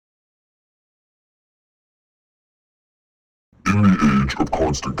In the age of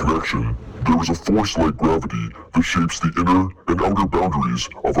constant connection, there is a force like gravity that shapes the inner and outer boundaries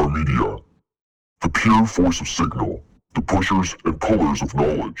of our media. The pure force of signal, the pushers and pullers of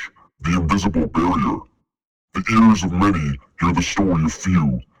knowledge, the invisible barrier. The ears of many hear the story of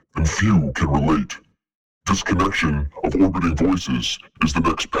few, and few can relate. Disconnection of orbiting voices is the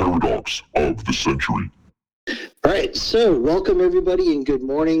next paradox of the century. All right, so welcome everybody and good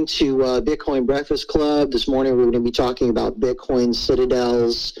morning to Bitcoin Breakfast Club. This morning we're going to be talking about Bitcoin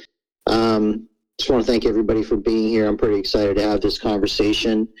Citadels. Just want to thank everybody for being here. I'm pretty excited to have this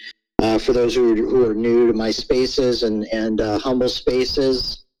conversation. For those who are new to my spaces and humble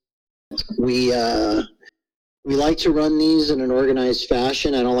spaces, we like to run these in an organized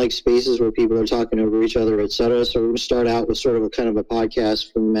fashion. I don't like spaces where people are talking over each other, etc. So we're going to start out with sort of a kind of a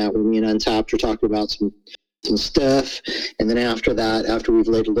podcast format where me and Untapped are talking about some stuff, and then after that, after we've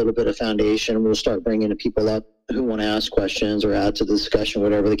laid a little bit of foundation, we'll start bringing people up who want to ask questions or add to the discussion,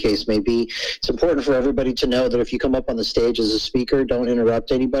 whatever the case may be. It's important for everybody to know that if you come up on the stage as a speaker, don't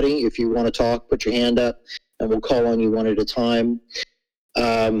interrupt anybody. If you want to talk, put your hand up and we'll call on you one at a time.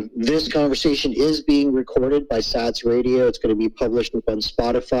 This conversation is being recorded by Sats Radio. It's going to be published up on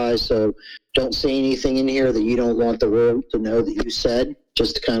Spotify, so don't say anything in here that you don't want the world to know that you said.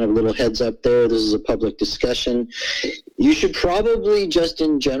 Just kind of a little heads up there. This is a public discussion. You should probably just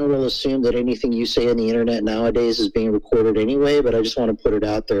in general assume that anything you say on the internet nowadays is being recorded anyway, but I just want to put it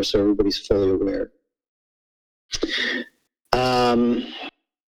out there so everybody's fully aware.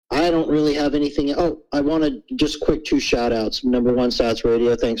 I don't really have anything. Oh, I want to just quick two shout outs. Number one, Sats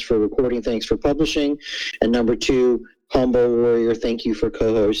Radio, thanks for recording, thanks for publishing. And number two, Humble Warrior, thank you for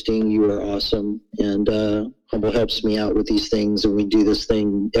co-hosting. You are awesome. And Humble helps me out with these things, and we do this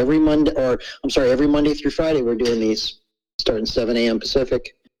thing every Monday through Friday. We're doing these starting 7 a.m.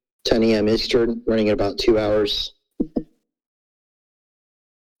 Pacific, 10 a.m. Eastern, running at about 2 hours.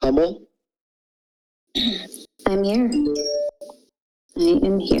 Humble? I'm here. I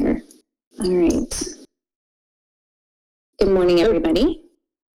am here. All right. Good morning, everybody.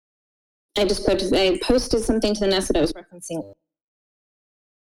 I posted something to the nest that I was referencing.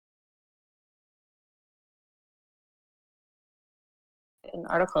 An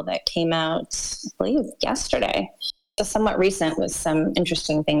article that came out, I believe, yesterday. So somewhat recent with some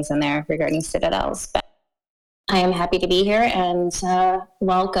interesting things in there regarding Citadels. But I am happy to be here and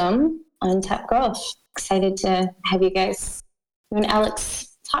welcome Untapped Growth. Excited to have you guys, you and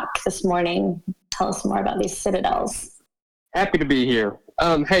Alex, talk this morning. Tell us more about these Citadels. Happy to be here.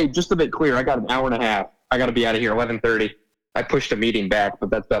 Hey, just to make clear, I got an hour and a half. I got to be out of here 11:30. I pushed a meeting back,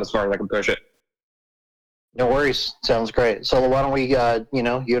 but that's about as far as I can push it. No worries. Sounds great. So why don't we, you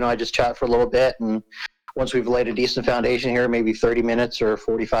and I just chat for a little bit, and once we've laid a decent foundation here, maybe 30 minutes or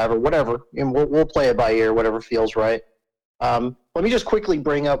 45 or whatever, and we'll play it by ear, whatever feels right. Let me just quickly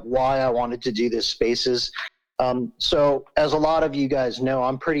bring up why I wanted to do this spaces. So as a lot of you guys know,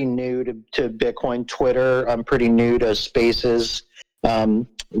 I'm pretty new to Bitcoin Twitter. I'm pretty new to spaces.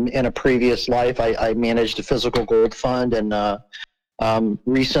 In a previous life, I managed a physical gold fund, and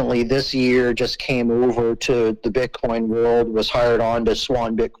recently this year just came over to the Bitcoin world, was hired on to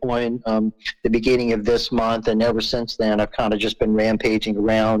Swan Bitcoin the beginning of this month, and ever since then I've kind of just been rampaging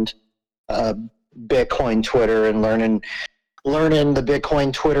around Bitcoin Twitter and learning the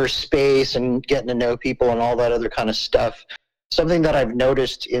Bitcoin Twitter space and getting to know people and all that other kind of stuff. Something that I've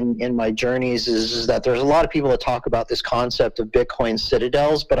noticed in my journeys is that there's a lot of people that talk about this concept of Bitcoin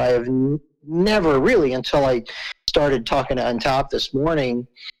Citadels, but I have never really, until I started talking to Untapped this morning,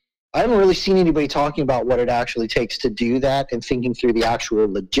 I haven't really seen anybody talking about what it actually takes to do that and thinking through the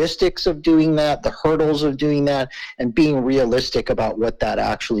actual logistics of doing that, the hurdles of doing that, and being realistic about what that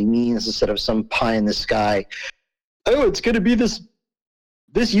actually means instead of some pie in the sky. Oh, it's going to be this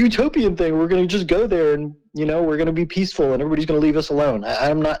utopian thing. We're going to just go there and, we're going to be peaceful and everybody's going to leave us alone.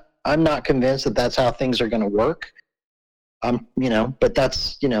 I'm not convinced that that's how things are going to work. But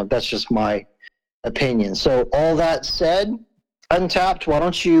that's just my opinion. So all that said, Untapped, why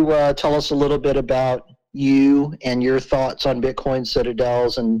don't you tell us a little bit about you and your thoughts on Bitcoin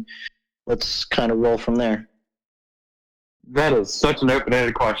Citadels, and let's kind of roll from there. That is such an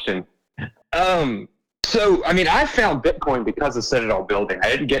open-ended question. So, I found Bitcoin because of Citadel building. I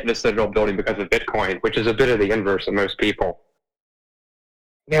didn't get into Citadel building because of Bitcoin, which is a bit of the inverse of most people.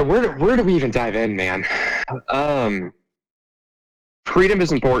 Yeah, where do we even dive in, man? Freedom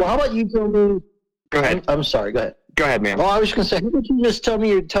is important. Well, how about you tell me? Go ahead. I'm sorry. Go ahead. Go ahead, man. Well, I was going to say, how about you just tell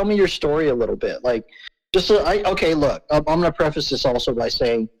me your story a little bit? Like, just so look, I'm going to preface this also by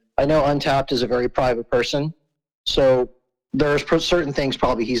saying I know Untapped is a very private person, so there's certain things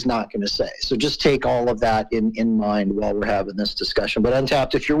probably he's not going to say. So just take all of that in mind while we're having this discussion. But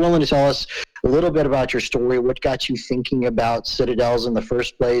Untapped, if you're willing to tell us a little bit about your story, what got you thinking about Citadels in the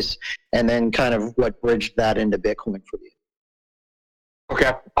first place, and then kind of what bridged that into Bitcoin for you.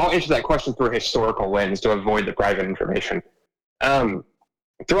 Okay, I'll answer that question through a historical lens to avoid the private information.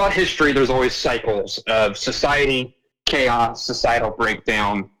 Throughout history, there's always cycles of society, chaos, societal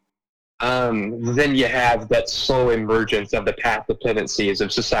breakdown. Then you have that slow emergence of the path of tendencies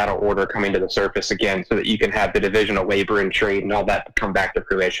of societal order coming to the surface again, so that you can have the division of labor and trade and all that come back to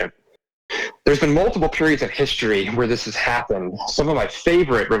fruition. There's been multiple periods of history where this has happened. Some of my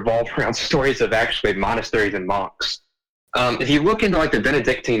favorite revolve around stories of actually monasteries and monks. If you look into like the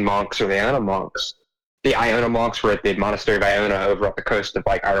Benedictine monks or the Iona monks were at the monastery of Iona over up the coast of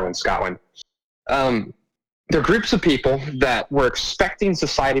like Ireland, Scotland. They're groups of people that were expecting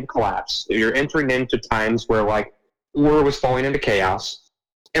society to collapse. You're entering into times where like war was falling into chaos.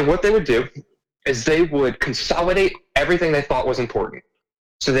 And what they would do is they would consolidate everything they thought was important.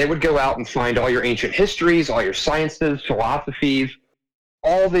 So they would go out and find all your ancient histories, all your sciences, philosophies,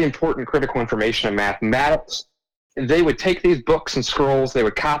 all the important critical information in mathematics. They would take these books and scrolls, they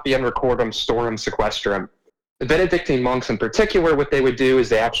would copy and record them, store them, sequester them. The Benedictine monks in particular, what they would do is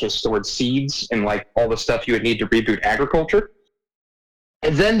they actually stored seeds and like all the stuff you would need to reboot agriculture.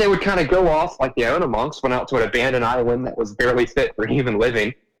 And then they would kind of go off, like the Iona monks went out to an abandoned island that was barely fit for human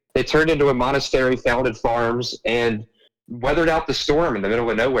living. They turned into a monastery, founded farms, and weathered out the storm in the middle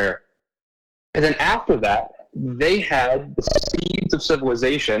of nowhere. And then after that, they had the seeds of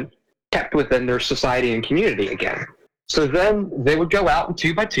civilization kept within their society and community again. So then they would go out in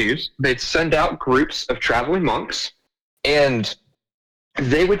 2 by 2s. They'd send out groups of traveling monks, and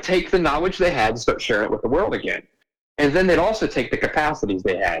they would take the knowledge they had and start sharing it with the world again. And then they'd also take the capacities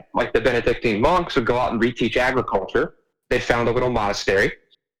they had. Like the Benedictine monks would go out and reteach agriculture. They found a little monastery,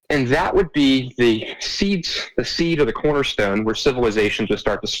 and that would be the seed or the cornerstone where civilizations would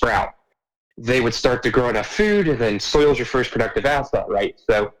start to sprout. They would start to grow enough food, and then soil's your first productive asset, right?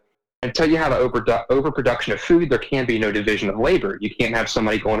 So until you have an overproduction of food, there can be no division of labor. You can't have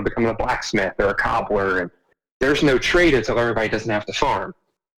somebody going to become a blacksmith or a cobbler, and there's no trade until everybody doesn't have to farm.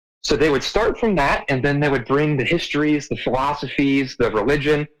 So they would start from that, and then they would bring the histories, the philosophies, the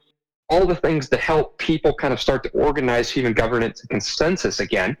religion, all the things that help people kind of start to organize human governance and consensus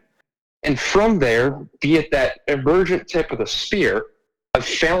again. And from there, be at that emergent tip of the spear of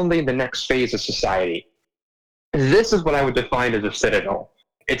founding the next phase of society. This is what I would define as a citadel.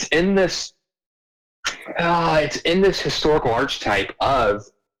 It's in this historical archetype of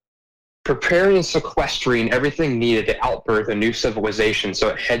preparing and sequestering everything needed to outbirth a new civilization so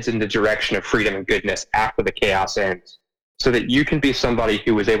it heads in the direction of freedom and goodness after the chaos ends, so that you can be somebody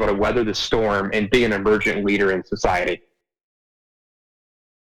who is able to weather the storm and be an emergent leader in society.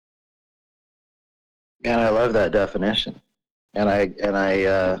 And I love that definition, and it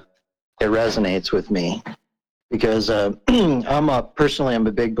resonates with me. Because I'm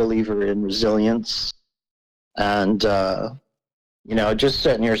a big believer in resilience, and just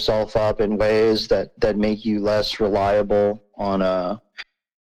setting yourself up in ways that make you less reliable on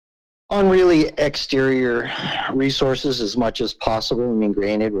really exterior resources as much as possible. I mean,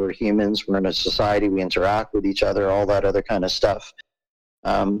 granted, we're humans, we're in a society, we interact with each other, all that other kind of stuff.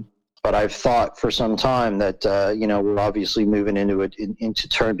 But I've thought for some time that we're obviously moving into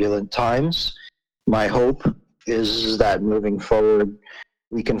turbulent times. My hope is that moving forward,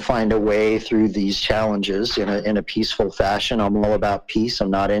 we can find a way through these challenges in a peaceful fashion. I'm all about peace. I'm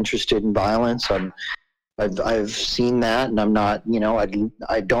not interested in violence. I've seen that, and I'm not.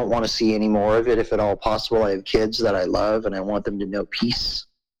 I don't want to see any more of it if at all possible. I have kids that I love, and I want them to know peace.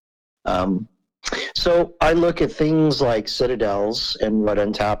 So I look at things like Citadels and what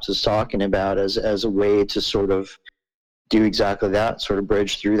Untapped is talking about as a way to sort of do exactly that, sort of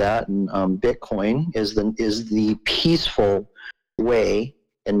bridge through that. And Bitcoin is the peaceful way,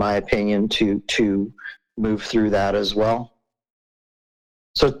 in my opinion, to move through that as well.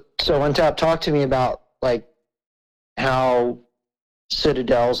 So Untapped, talk to me about like how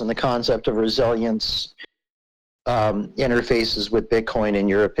Citadels and the concept of resilience interfaces with Bitcoin, in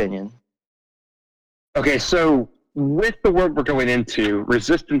your opinion. Okay, so with the world we're going into,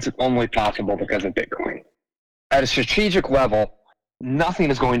 resistance is only possible because of Bitcoin. At a strategic level, nothing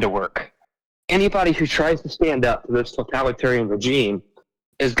is going to work. Anybody who tries to stand up to this totalitarian regime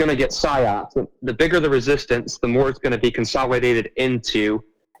is going to get psyops. The bigger the resistance, the more it's going to be consolidated into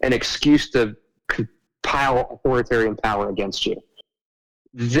an excuse to compile authoritarian power against you.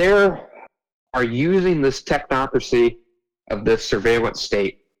 They are using this technocracy of this surveillance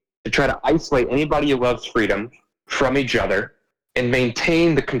state to try to isolate anybody who loves freedom from each other and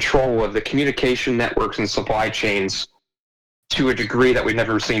maintain the control of the communication networks and supply chains to a degree that we've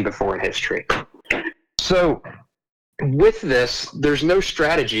never seen before in history. So with this, there's no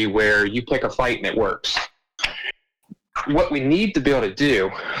strategy where you pick a fight and it works. What we need to be able to do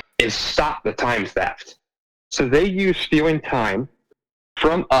is stop the time theft. So they use stealing time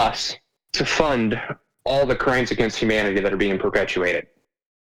from us to fund all the crimes against humanity that are being perpetuated.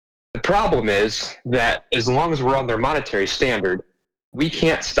 The problem is that as long as we're on their monetary standard, we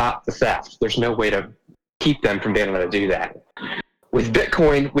can't stop the theft. There's no way to keep them from being able to do that. With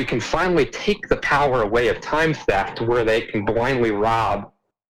Bitcoin, we can finally take the power away of time theft to where they can blindly rob.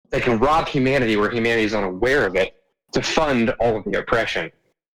 They can rob humanity where humanity is unaware of it to fund all of the oppression.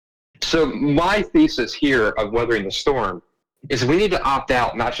 So my thesis here of weathering the storm is we need to opt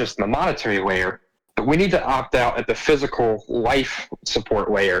out not just in the monetary layer, but we need to opt out at the physical life support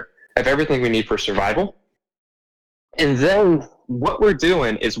layer of everything we need for survival. And then what we're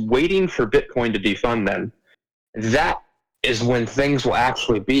doing is waiting for Bitcoin to defund them. That is when things will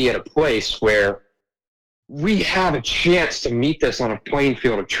actually be at a place where we have a chance to meet this on a playing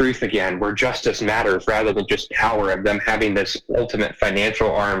field of truth again, where justice matters rather than just power of them having this ultimate financial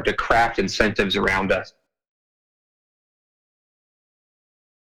arm to craft incentives around us.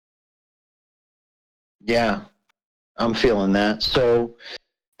 Yeah, I'm feeling that. So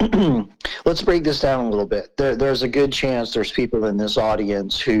let's break this down a little bit. There's a good chance there's people in this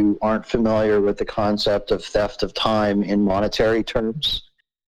audience who aren't familiar with the concept of theft of time in monetary terms.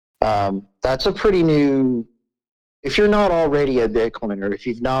 That's a pretty new, if you're not already a Bitcoiner, if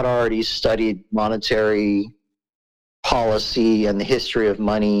you've not already studied monetary policy and the history of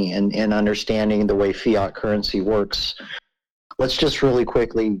money and understanding the way fiat currency works, let's just really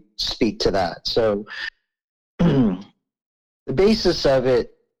quickly speak to that. So the basis of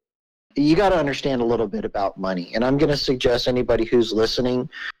it, you got to understand a little bit about money. And I'm going to suggest anybody who's listening,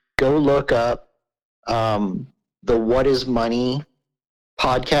 go look up the What is Money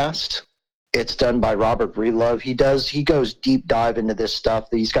podcast. It's done by Robert Breedlove. He goes deep dive into this stuff.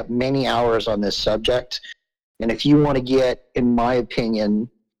 He's got many hours on this subject. And if you want to get, in my opinion,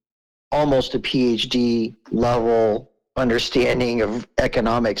 almost a PhD level understanding of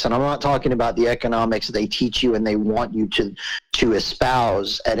economics, and I'm not talking about the economics they teach you and they want you to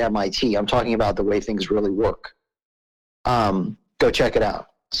espouse at MIT. I'm talking about the way things really work. Go check it out.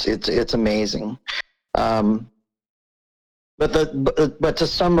 It's amazing. But to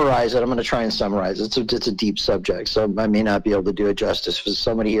summarize it, I'm going to try and summarize it. It's a deep subject, so I may not be able to do it justice. If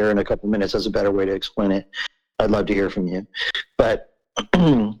somebody here in a couple minutes has a better way to explain it, I'd love to hear from you. But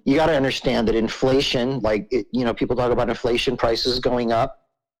you got to understand that inflation, people talk about inflation, prices going up.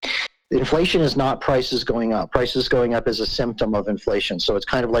 Inflation is not prices going up. Prices going up is a symptom of inflation. So it's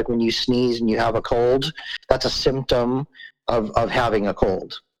kind of like when you sneeze and you have a cold. That's a symptom of having a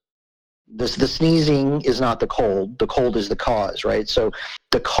cold. The sneezing is not the cold is the cause, right? So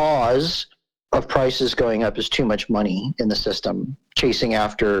the cause of prices going up is too much money in the system chasing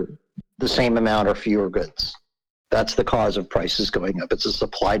after the same amount or fewer goods. That's the cause of prices going up. It's a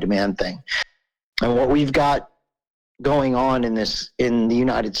supply-demand thing. And what we've got going on in the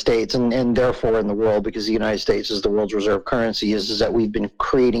United States and therefore in the world, because the United States is the world's reserve currency, is that we've been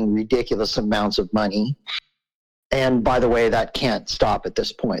creating ridiculous amounts of money. And by the way, that can't stop at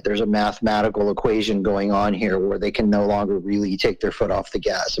this point. There's a mathematical equation going on here where they can no longer really take their foot off the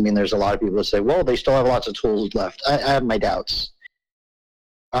gas. I mean, there's a lot of people that say, well, they still have lots of tools left. I have my doubts.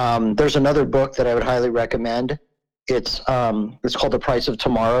 There's another book that I would highly recommend. It's called The Price of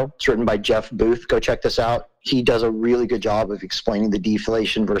Tomorrow. It's written by Jeff Booth. Go check this out. He does a really good job of explaining the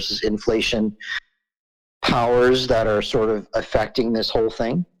deflation versus inflation powers that are sort of affecting this whole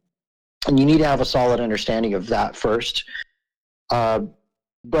thing. And you need to have a solid understanding of that first.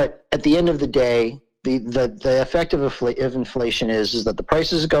 But at the end of the day, the effect of inflation is that the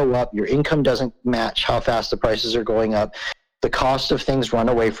prices go up, your income doesn't match how fast the prices are going up. The cost of things run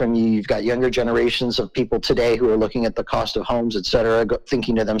away from you. You've got younger generations of people today who are looking at the cost of homes, et cetera,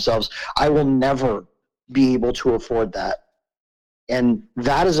 thinking to themselves, I will never be able to afford that. And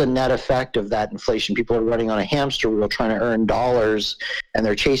that is a net effect of that inflation. People are running on a hamster wheel trying to earn dollars, and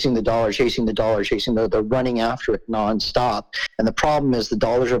they're chasing the dollar, they're running after it nonstop. And the problem is the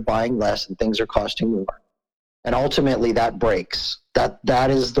dollars are buying less and things are costing more. And ultimately that breaks.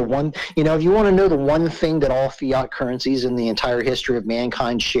 That is the one, if you want to know the one thing that all fiat currencies in the entire history of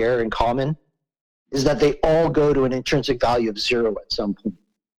mankind share in common, is that they all go to an intrinsic value of zero at some point.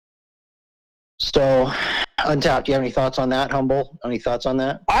 So, Untapped, do you have any thoughts on that, Humble? Any thoughts on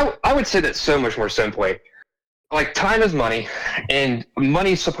that? I would say that so much more simply. like time is money, and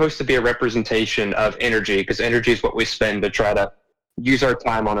money is supposed to be a representation of energy, because energy is what we spend to try to use our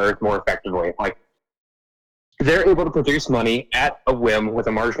time on Earth more effectively. Like, they're able to produce money at a whim with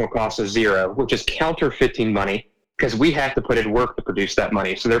a marginal cost of zero, which is counterfeiting money, because we have to put in work to produce that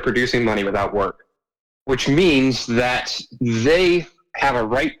money. So they're producing money without work, which means that they have a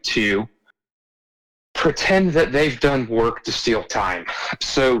right to pretend that they've done work to steal time.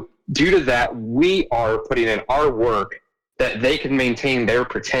 So due to that, we are putting in our work that they can maintain their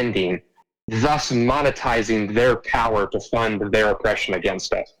pretending, thus monetizing their power to fund their oppression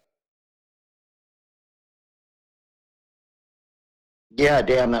against us. Yeah,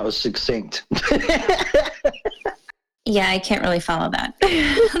 damn, that was succinct. Yeah, I can't really follow that.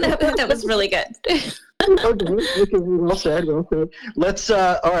 That was really good. Okay, well said. Let's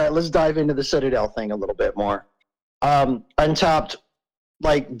all right, let's dive into the Citadel thing a little bit more. Untapped,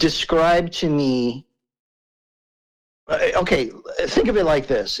 like, describe to me, okay, think of it like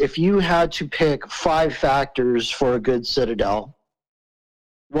this. If you had to pick 5 factors for a good Citadel,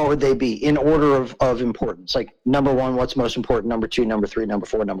 what would they be in order of importance? Like, number 1, what's most important? Number 2, number 3, number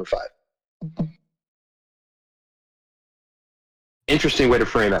 4, number 5. Interesting way to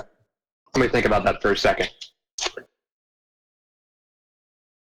frame it. Let me think about that for a second.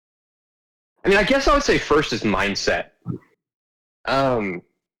 I mean, I guess I would say first is mindset.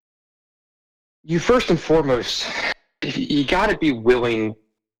 You first and foremost, you got to be willing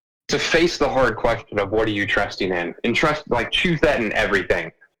to face the hard question of what are you trusting in, and choose that in everything.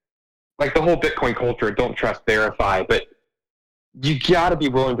 Like the whole Bitcoin culture, don't trust, verify, but you got to be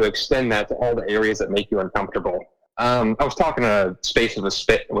willing to extend that to all the areas that make you uncomfortable. I was talking in a space with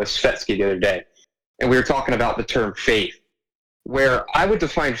Svetsky the other day, and we were talking about the term faith, where I would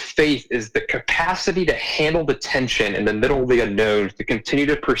define faith as the capacity to handle the tension in the middle of the unknown, to continue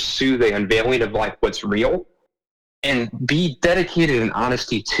to pursue the unveiling of like what's real, and be dedicated in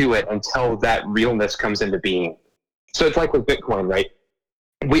honesty to it until that realness comes into being. So it's like with Bitcoin, right?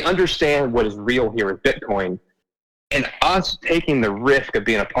 We understand what is real here with Bitcoin, and us taking the risk of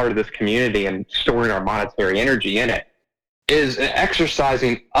being a part of this community and storing our monetary energy in it is an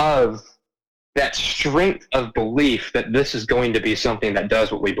exercising of that strength of belief that this is going to be something that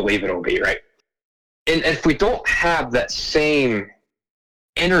does what we believe it will be, right? And if we don't have that same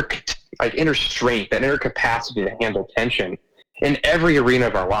inner strength, that inner capacity to handle tension in every arena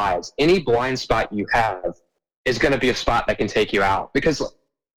of our lives, any blind spot you have is going to be a spot that can take you out. Because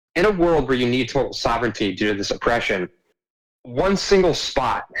in a world where you need total sovereignty due to this oppression, one single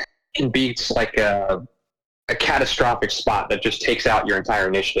spot can be like a catastrophic spot that just takes out your entire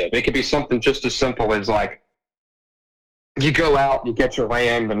initiative. It could be something just as simple as like you go out, you get your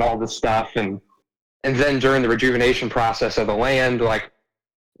land and all this stuff, and then during the rejuvenation process of the land, like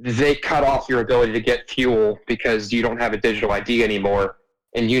they cut off your ability to get fuel because you don't have a digital ID anymore,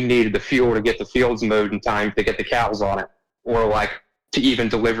 and you needed the fuel to get the fields mowed in time to get the cows on it, or like to even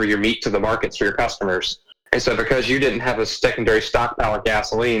deliver your meat to the markets for your customers. And so because you didn't have a secondary stockpile of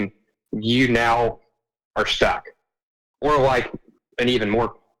gasoline, you now are stuck. Or like an even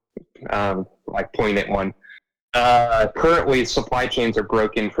more like poignant one. Currently, supply chains are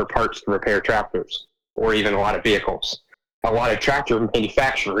broken for parts to repair tractors, or even a lot of vehicles. A lot of tractor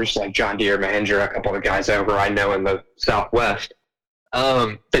manufacturers, like John Deere, Mahindra, a couple of guys over I know in the Southwest,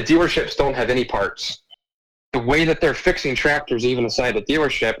 the dealerships don't have any parts. The way that they're fixing tractors, even inside the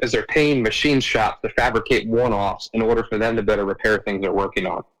dealership, is they're paying machine shops to fabricate one-offs in order for them to better repair things they're working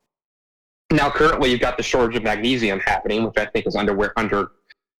on. Now, currently, you've got the shortage of magnesium happening, which I think is under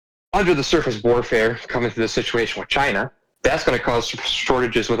the surface warfare coming through the situation with China. That's going to cause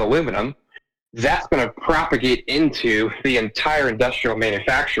shortages with aluminum. That's going to propagate into the entire industrial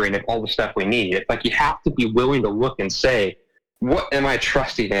manufacturing of all the stuff we need. It's like you have to be willing to look and say, what am I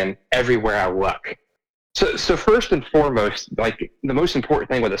trusting in everywhere I look? So first and foremost, like the most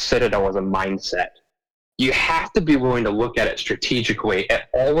important thing with a Citadel is a mindset. You have to be willing to look at it strategically at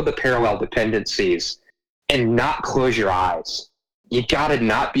all of the parallel dependencies and not close your eyes. You got to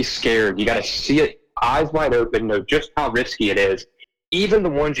not be scared. You got to see it eyes wide open, know just how risky it is. Even the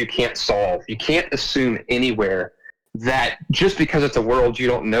ones you can't solve. You can't assume anywhere that just because it's a world you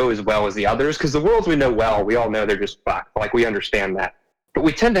don't know as well as the others, because the worlds we know well, we all know they're just fucked. Like, we understand that. But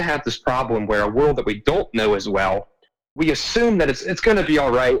we tend to have this problem where a world that we don't know as well, we assume that it's going to be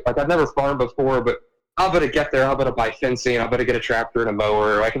all right. Like, I've never farmed before, but I'll better get there. I'll better buy fencing. I'll better get a tractor and a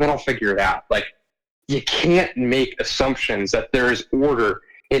mower. Like, and then I'll figure it out. Like, you can't make assumptions that there is order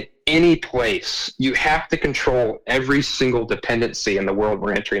in any place. You have to control every single dependency in the world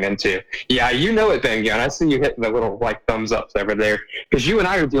we're entering into. Yeah, you know it, Ben Gunn. I see you hitting the little like thumbs ups over there because you and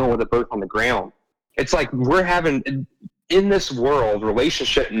I are dealing with it both on the ground. It's like we're having, in this world,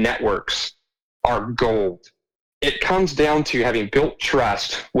 relationship networks are gold. It comes down to having built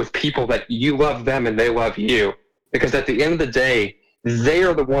trust with people that you love them and they love you. Because at the end of the day, they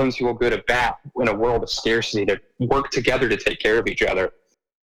are the ones who will go to bat in a world of scarcity to work together to take care of each other.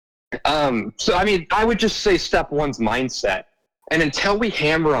 So, I mean, I would just say step one's mindset. And until we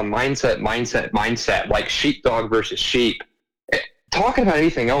hammer on mindset, like sheepdog versus sheep, talking about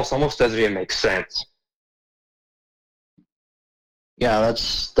anything else almost doesn't even make sense. Yeah,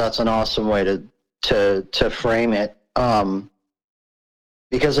 that's an awesome way to frame it.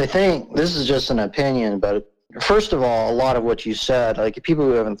 Because I think this is just an opinion, but first of all, a lot of what you said, like people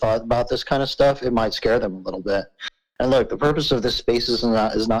who haven't thought about this kind of stuff, it might scare them a little bit. And look, the purpose of this space is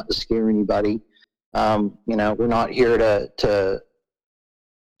not to scare anybody. We're not here to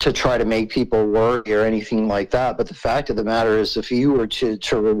try to make people worry or anything like that. But the fact of the matter is, if you were to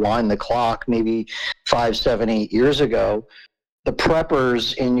rewind the clock maybe 5, 7, 8 years ago, the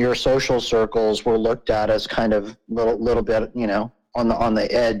preppers in your social circles were looked at as kind of little bit, on the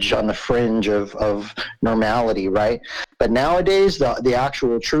edge, on the fringe of normality, right? But nowadays, the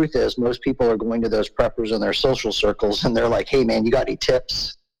actual truth is most people are going to those preppers in their social circles and they're like, hey man, you got any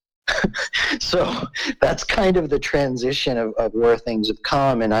tips? So that's kind of the transition of where things have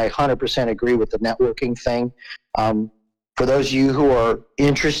come. And I 100% agree with the networking thing. For those of you who are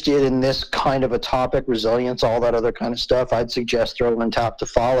interested in this kind of a topic, resilience, all that other kind of stuff, I'd suggest throw Untapped to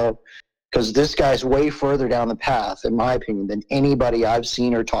follow, because this guy's way further down the path, in my opinion, than anybody I've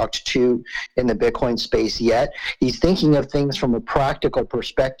seen or talked to in the Bitcoin space yet. He's thinking of things from a practical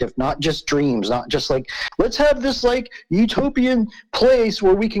perspective, not just dreams, not just like, let's have this like utopian place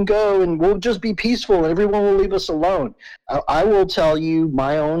where we can go and we'll just be peaceful and everyone will leave us alone. I will tell you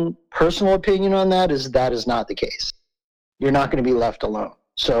my own personal opinion on that is not the case. You're not going to be left alone.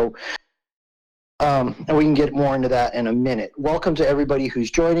 So, and we can get more into that in a minute. Welcome to everybody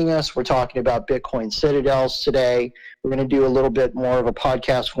who's joining us. We're talking about Bitcoin Citadels today. We're going to do a little bit more of a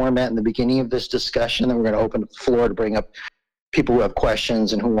podcast format in the beginning of this discussion. Then we're going to open the floor to bring up people who have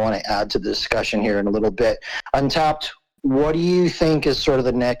questions and who want to add to the discussion here in a little bit. Untapped, what do you think is sort of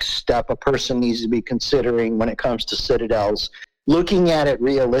the next step a person needs to be considering when it comes to Citadels, looking at it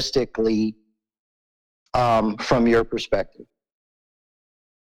realistically from your perspective?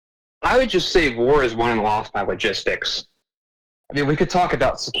 I would just say war is won and lost by logistics. I mean, we could talk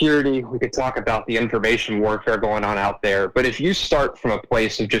about security, we could talk about the information warfare going on out there, but if you start from a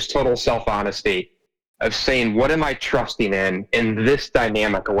place of just total self-honesty, of saying, what am I trusting in this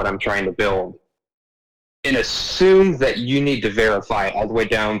dynamic of what I'm trying to build, and assume that you need to verify it all the way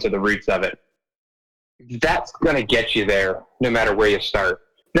down to the roots of it, that's going to get you there no matter where you start.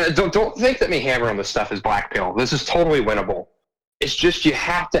 Now, don't think that me hammering this stuff is black pill. This is totally winnable. It's just you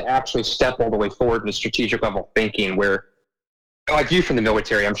have to actually step all the way forward in a strategic level thinking where, like you from the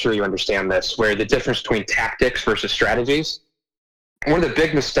military, I'm sure you understand this, where the difference between tactics versus strategies. One of the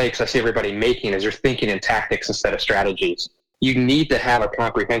big mistakes I see everybody making is they're thinking in tactics instead of strategies. You need to have a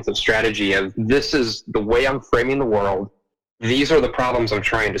comprehensive strategy of this is the way I'm framing the world, these are the problems I'm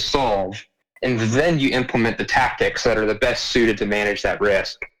trying to solve, and then you implement the tactics that are the best suited to manage that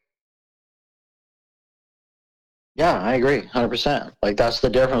risk. Yeah, I agree, 100%. Like that's the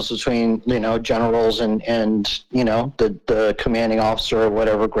difference between generals and the commanding officer or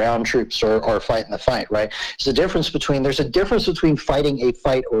whatever ground troops are fighting the fight, right? There's a difference between fighting a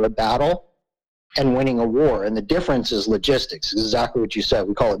fight or a battle and winning a war, and the difference is logistics. Exactly what you said.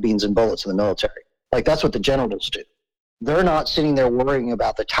 We call it beans and bullets in the military. Like that's what the generals do. They're not sitting there worrying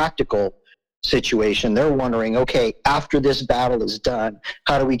about the tactical situation. They're wondering, okay, after this battle is done,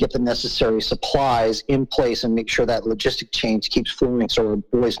 how do we get the necessary supplies in place and make sure that logistic chain keeps flowing so our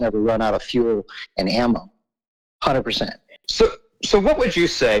boys never run out of fuel and ammo? 100%. So what would you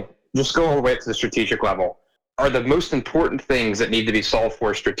say, just go all the way up to the strategic level, are the most important things that need to be solved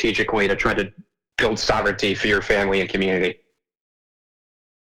for strategically to try to build sovereignty for your family and community?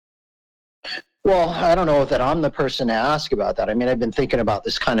 Well, I don't know that I'm the person to ask about that. I mean, I've been thinking about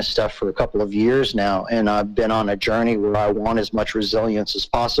this kind of stuff for a couple of years now, and I've been on a journey where I want as much resilience as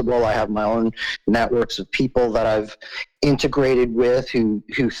possible. I have my own networks of people that I've integrated with who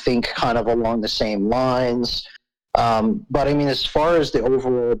think kind of along the same lines. But I mean, as far as the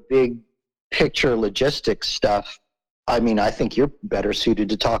overall big picture logistics stuff, I mean, I think you're better suited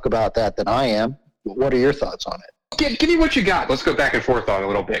to talk about that than I am. What are your thoughts on it? Give me what you got. Let's go back and forth on it a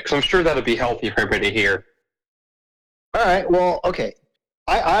little bit, because I'm sure that'll be healthy for everybody to hear. All right. Well, okay.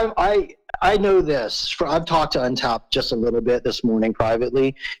 I I know this. I've talked to Untapped just a little bit this morning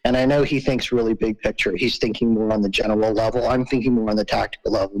privately, and I know he thinks really big picture. He's thinking more on the general level. I'm thinking more on the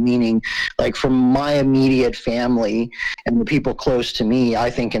tactical level, meaning like from my immediate family and the people close to me,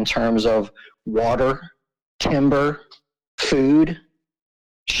 I think in terms of water, timber, food,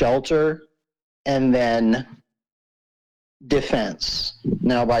 shelter, and then defense.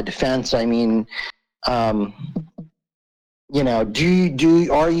 Now, by defense, I mean, you know,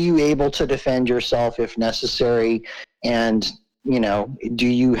 are you able to defend yourself if necessary? And, you know, do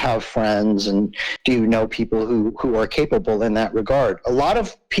you have friends and do you know people who are capable in that regard? A lot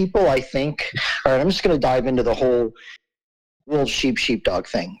of people, I think, all right, I'm just going to dive into the whole wolf, sheepdog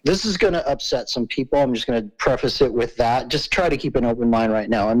thing. This is going to upset some people. I'm just going to preface it with that. Just try to keep an open mind right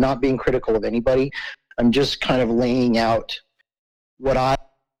now. I'm not being critical of anybody. I'm just kind of laying out what I,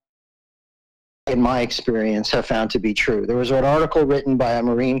 in my experience, have found to be true. There was an article written by a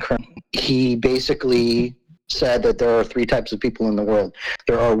Marine colonel. He basically said that there are 3 types of people in the world.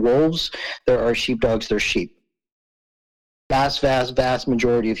 There are wolves, there are sheepdogs, there's sheep. Vast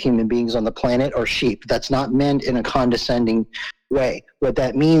majority of human beings on the planet are sheep. That's not meant in a condescending way. What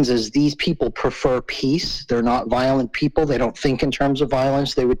that means is these people prefer peace. They're not violent people. They don't think in terms of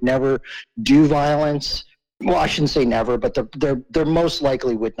violence. They would never do violence. Well, I shouldn't say never, but they're most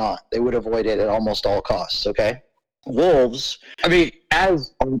likely would not. They would avoid it at almost all costs, okay? Wolves. I mean,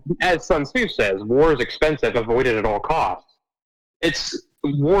 as Sun Tzu says, war is expensive, avoid it at all costs.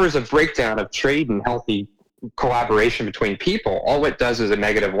 War is a breakdown of trade and healthy collaboration between people. All it does is a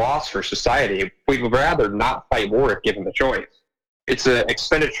negative loss for society. We'd rather not fight war if given the choice. It's an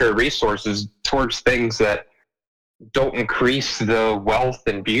expenditure of resources towards things that don't increase the wealth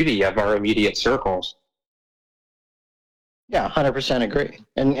and beauty of our immediate circles. Yeah, 100% agree.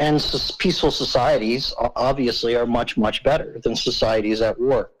 And peaceful societies obviously are much, much better than societies at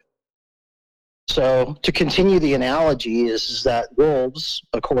war. So to continue the analogy is that wolves,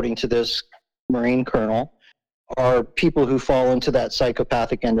 according to this Marine colonel, are people who fall into that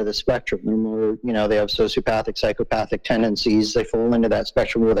psychopathic end of the spectrum. They're more, you know, they have sociopathic, psychopathic tendencies. They fall into that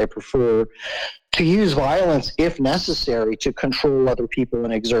spectrum where they prefer to use violence if necessary to control other people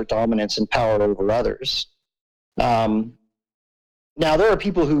and exert dominance and power over others. Now, there are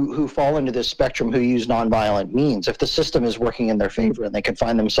people who fall into this spectrum who use nonviolent means. If the system is working in their favor and they can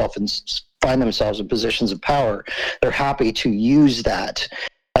find themselves in positions of power, they're happy to use that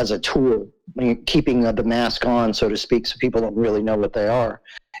as a tool, keeping the mask on, so to speak, so people don't really know what they are.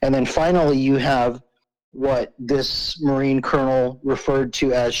 And then finally, you have what this Marine colonel referred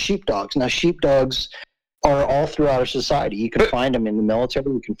to as sheepdogs. Now, sheepdogs are all throughout our society. You can find them in the military,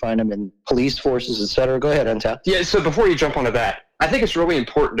 you can find them in police forces, etc. Go ahead, Untapped. Yeah, so before you jump onto that, I think it's really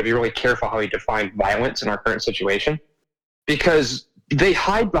important to be really careful how we define violence in our current situation, because they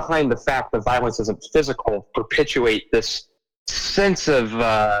hide behind the fact that violence isn't physical, perpetuate this sense of,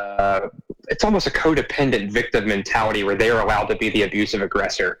 it's almost a codependent victim mentality where they are allowed to be the abusive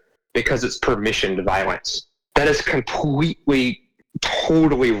aggressor because it's permissioned violence. That is completely,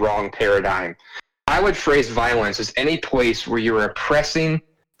 totally wrong paradigm. I would phrase violence as any place where you're oppressing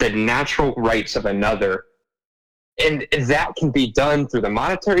the natural rights of another. And that can be done through the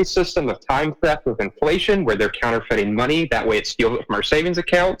monetary system of time theft with inflation, where they're counterfeiting money. That way it steals it from our savings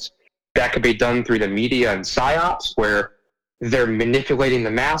accounts. That could be done through the media and psyops, where they're manipulating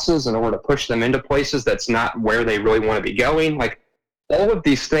the masses in order to push them into places that's not where they really want to be going. Like, all of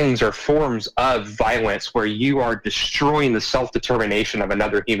these things are forms of violence where you are destroying the self-determination of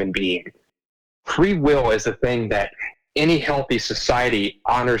another human being. Free will is the thing that any healthy society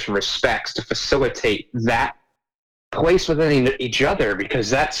honors and respects to facilitate that place within each other, because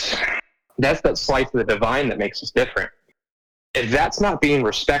that's that slice of the divine that makes us different. If that's not being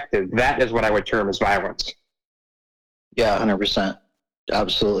respected, that is what I would term as violence. Yeah, 100%.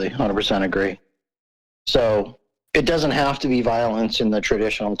 Absolutely, 100% agree. So it doesn't have to be violence in the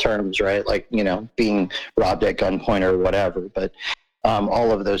traditional terms, right? Like, you know, being robbed at gunpoint or whatever. But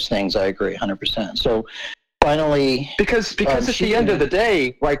all of those things, I agree 100%. So finally... Because at the end of the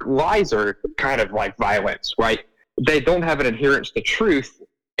day, like, lies are kind of like violence, right? They don't have an adherence to truth,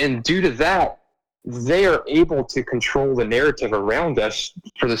 and due to that, they are able to control the narrative around us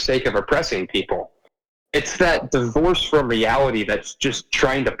for the sake of oppressing people. It's that divorce from reality that's just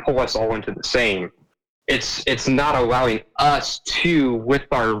trying to pull us all into the same. It's not allowing us to, with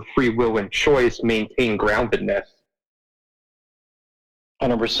our free will and choice, maintain groundedness.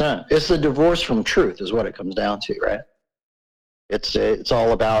 100%. It's the divorce from truth is what it comes down to, right? It's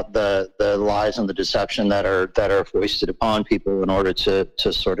all about the lies and the deception that are foisted upon people in order to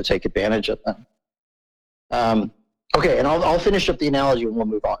sort of take advantage of them. Okay, and I'll finish up the analogy and we'll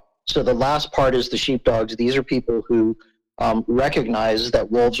move on. So the last part is the sheepdogs. These are people who recognize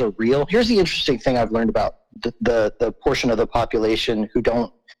that wolves are real. Here's the interesting thing I've learned about the portion of the population who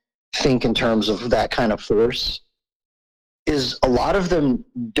don't think in terms of that kind of force, is a lot of them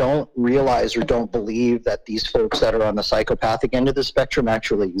don't realize or don't believe that these folks that are on the psychopathic end of the spectrum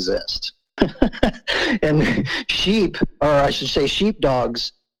actually exist. And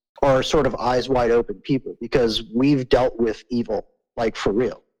sheepdogs are sort of eyes wide open people, because we've dealt with evil, like for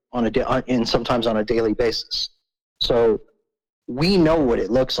real, and sometimes on a daily basis. So we know what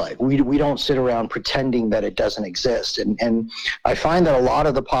it looks like. We don't sit around pretending that it doesn't exist. And I find that a lot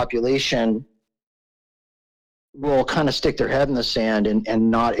of the population will kind of stick their head in the sand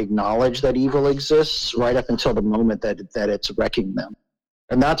and not acknowledge that evil exists right up until the moment that it's wrecking them.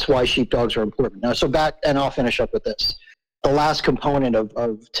 And that's why sheepdogs are important. Now, so back, and I'll finish up with this. The last component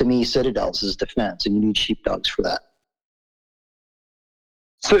of to me, Citadels is defense, and you need sheepdogs for that.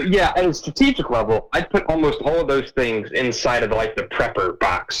 So yeah, at a strategic level, I'd put almost all of those things inside of like the prepper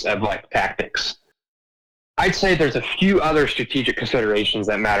box of like tactics. I'd say there's a few other strategic considerations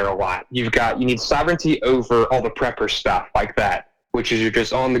that matter a lot. You need sovereignty over all the prepper stuff like that, which is you're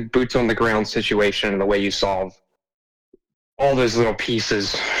just on the boots on the ground situation and the way you solve all those little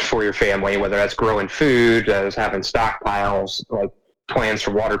pieces for your family, whether that's growing food, as having stockpiles, like plans for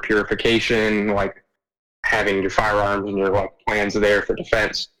water purification, like having your firearms and your like plans there for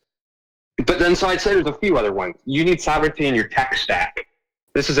defense. But then, so I'd say there's a few other ones. You need sovereignty in your tech stack.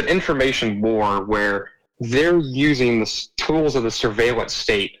 This is an information war where they're using the tools of the surveillance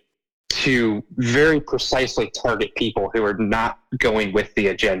state to very precisely target people who are not going with the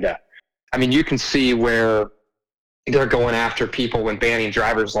agenda. I mean, you can see where they're going after people when banning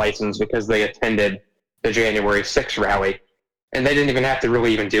driver's license because they attended the January 6th rally, and they didn't even have to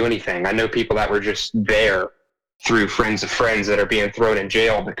really even do anything. I know people that were just there through friends of friends that are being thrown in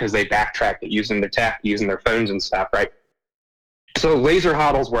jail because they backtracked it using the tech, using their phones and stuff, right? So Laser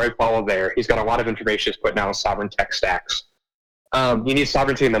Hodl's where I follow there. He's got a lot of information he's putting out on sovereign tech stacks. You need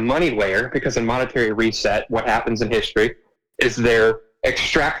sovereignty in the money layer, because in monetary reset, what happens in history is they're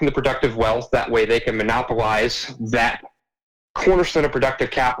extracting the productive wealth. That way they can monopolize that cornerstone of productive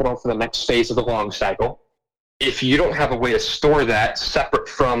capital for the next phase of the long cycle. If you don't have a way to store that separate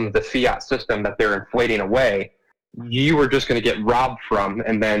from the fiat system that they're inflating away, you are just going to get robbed from,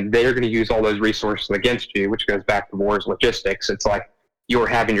 and then they're going to use all those resources against you, which goes back to war's logistics. It's like you're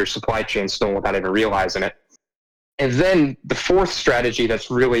having your supply chain stolen without even realizing it. And then the fourth strategy that's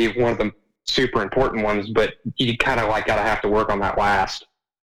really one of the super important ones, but you kind of like gotta have to work on that last,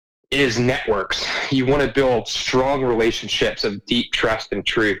 is networks. You want to build strong relationships of deep trust and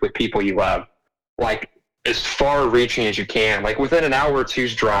truth with people you love, like as far reaching as you can. Like within an hour or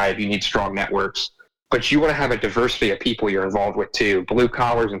two's drive, you need strong networks, but you want to have a diversity of people you're involved with too. Blue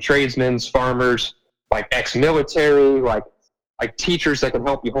collars and tradesmen, farmers, like ex-military, like teachers that can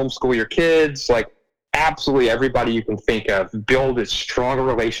help you homeschool your kids, like absolutely everybody you can think of. Build as strong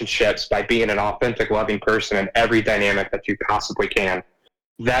relationships by being an authentic, loving person in every dynamic that you possibly can.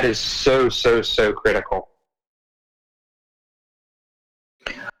 That is so, so, so critical.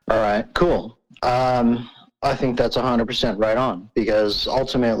 All right, cool. I think that's 100% right on, because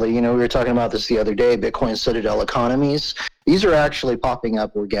ultimately, we were talking about this the other day, Bitcoin Citadel economies. These are actually popping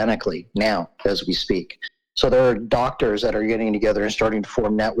up organically now as we speak. So there are doctors that are getting together and starting to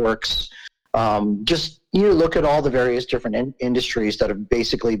form networks. Just look at all the various different industries that have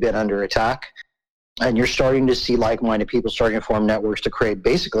basically been under attack, and you're starting to see like-minded people starting to form networks to create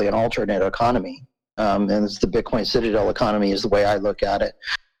basically an alternate economy. And it's the Bitcoin Citadel economy is the way I look at it.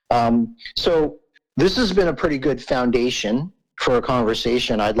 So this has been a pretty good foundation for a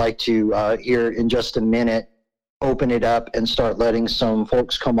conversation. I'd like to, here in just a minute, open it up and start letting some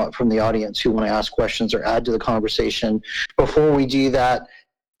folks come up from the audience who want to ask questions or add to the conversation. Before we do that,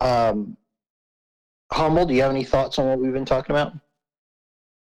 Hummel, do you have any thoughts on what we've been talking about?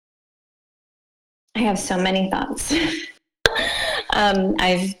 I have so many thoughts.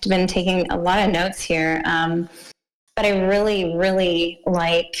 I've been taking a lot of notes here, but I really, really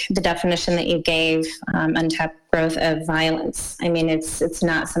like the definition that you gave, untapped growth of violence. I mean, it's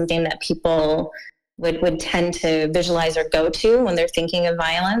not something that people would tend to visualize or go to when they're thinking of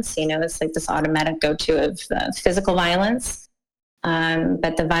violence. It's like this automatic go-to of physical violence.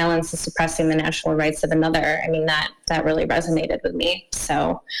 But the violence is suppressing the natural rights of another. I mean, that really resonated with me.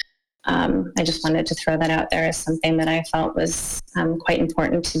 So I just wanted to throw that out there as something that I felt was quite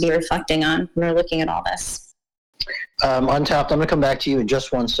important to be reflecting on when we're looking at all this. Untapped, I'm going to come back to you in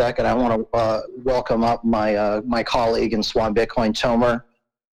just 1 second. I want to welcome up my colleague in Swan Bitcoin, Tomer,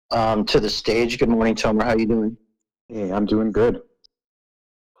 to the stage. Good morning, Tomer. How are you doing? Hey, I'm doing good.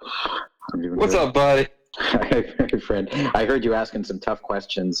 What's up, buddy? Hey, friend. I heard you asking some tough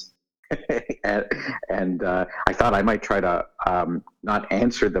questions, and I thought I might try to not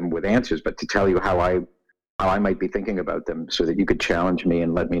answer them with answers, but to tell you how I might be thinking about them, so that you could challenge me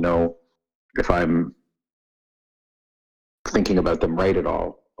and let me know if I'm thinking about them right at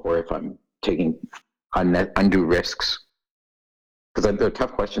all, or if I'm taking undue risks. Because they're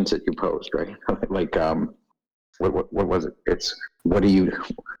tough questions that you posed, right? Like, what was it? It's, what do you?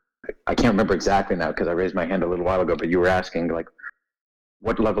 I can't remember exactly now because I raised my hand a little while ago. But you were asking, like,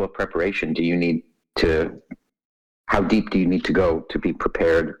 what level of preparation do you need to? How deep do you need to go to be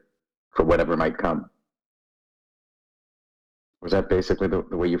prepared for whatever might come? Was that basically the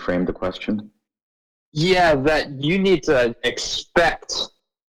way you framed the question? Yeah, that you need to expect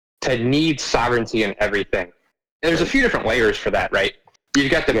to need sovereignty in everything. And there's a few different layers for that, right?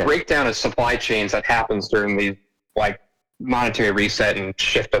 You've got the breakdown of supply chains that happens during the monetary reset and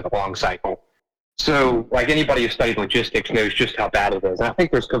shift of the long cycle. So, like, anybody who studied logistics knows just how bad it is. And I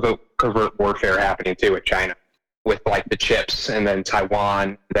think there's covert warfare happening too with China, with like the chips, and then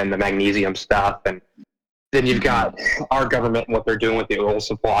Taiwan, then the magnesium stuff, and then you've got our government and what they're doing with the oil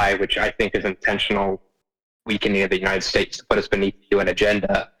supply, which I think is intentional weakening of the United States to put us beneath the UN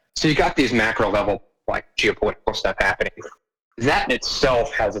agenda. So you got these macro level, like, geopolitical stuff happening. That in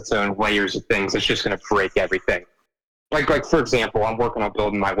itself has its own layers of things that's just going to break everything. Like for example, I'm working on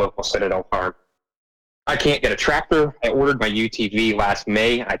building my local Citadel farm. I can't get a tractor. I ordered my UTV last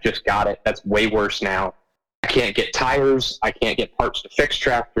May. I just got it. That's way worse now. I can't get tires. I can't get parts to fix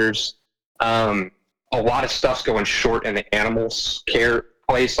tractors. A lot of stuff's going short in the animals care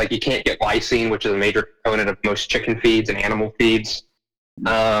place. Like, you can't get lysine, which is a major component of most chicken feeds and animal feeds.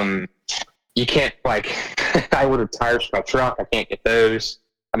 You can't, like, I ordered tires for my truck. I can't get those.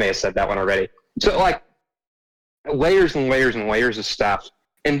 I may have said that one already. So, like, layers and layers and layers of stuff.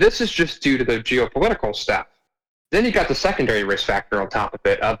 And this is just due to the geopolitical stuff. Then you got the secondary risk factor on top of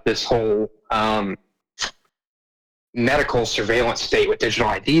it, of this whole medical surveillance state with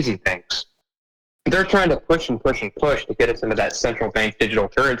digital IDs and things. They're trying to push and push and push to get us into that central bank digital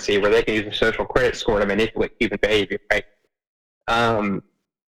currency where they can use a social credit score to manipulate human behavior, right?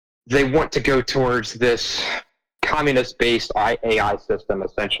 They want to go towards this communist-based AI system,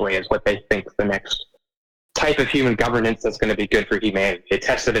 essentially, is what they think is the next type of human governance that's going to be good for humanity. They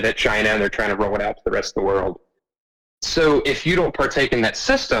tested it at China, and they're trying to roll it out to the rest of the world. So if you don't partake in that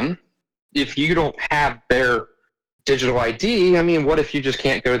system, if you don't have their digital ID, I mean, what if you just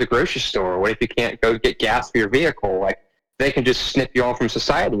can't go to the grocery store? What if you can't go get gas for your vehicle? Like, they can just snip you off from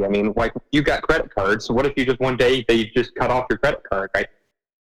society. I mean, like, you got credit cards, so what if you just one day they just cut off your credit card, right?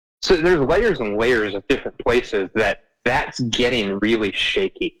 So there's layers and layers of different places that's getting really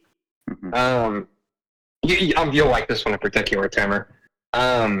shaky. Mm-hmm. You'll like this one in particular, Timmer.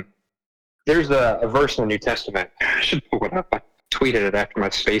 There's a verse in the New Testament. I should pull it up. I tweeted it after my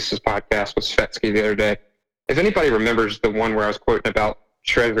Spaces podcast with Svetsky the other day. If anybody remembers the one where I was quoting about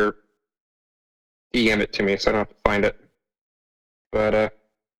treasure, DM it to me so I don't have to find it. But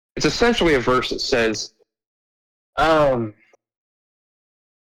it's essentially a verse that says,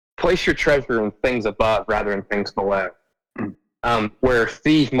 place your treasure in things above rather than things below. Where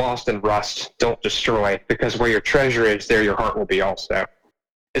thief, moth, and rust don't destroy, because where your treasure is, there your heart will be also.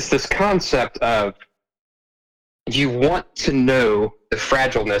 It's this concept of you want to know the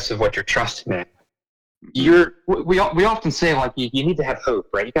fragileness of what you're trusting in. We often say, like, you need to have hope,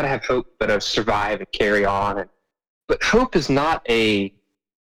 right? You got to have hope to survive and carry on. But hope is not an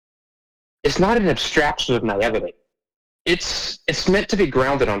abstraction of naivety. It's meant to be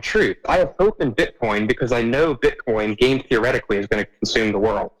grounded on truth. I have hope in Bitcoin because I know Bitcoin, game theoretically, is going to consume the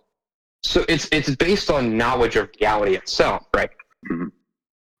world. So it's based on knowledge of reality itself, right? Mm-hmm.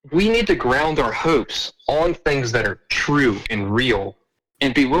 We need to ground our hopes on things that are true and real,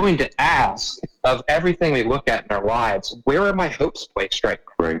 and be willing to ask of everything we look at in our lives, where are my hopes placed, right?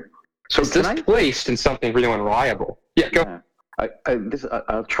 Right. So is this placed in something real and reliable? Yeah, go. Yeah.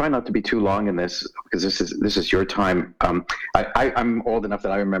 I'll try not to be too long in this because this is your time. I'm old enough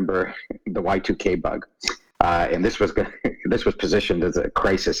that I remember the Y2K bug, and this was positioned as a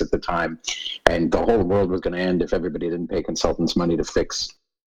crisis at the time, and the whole world was going to end if everybody didn't pay consultants money to fix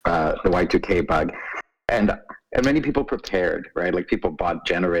the Y2K bug, and many people prepared, right? Like, people bought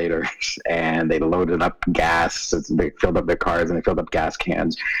generators and they loaded up gas, they filled up their cars and they filled up gas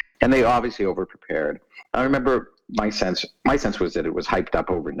cans, and they obviously over-prepared. I remember my sense was that it was hyped up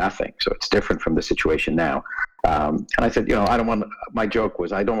over nothing, so it's different from the situation now. And I said, my joke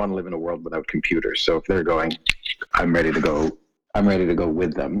was, I don't want to live in a world without computers. So if they're going, I'm ready to go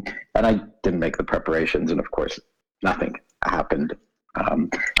with them. And I didn't make the preparations, and of course, nothing happened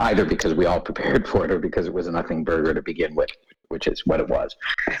either because we all prepared for it or because it was a nothing burger to begin with, which is what it was.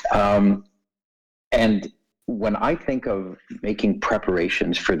 And when I think of making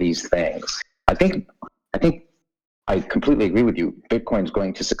preparations for these things, I think I completely agree with you. Bitcoin's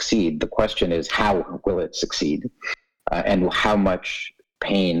going to succeed. The question is, how will it succeed? And how much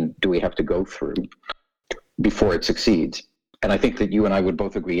pain do we have to go through before it succeeds? And I think that you and I would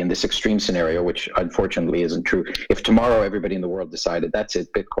both agree in this extreme scenario, which unfortunately isn't true. If tomorrow everybody in the world decided, that's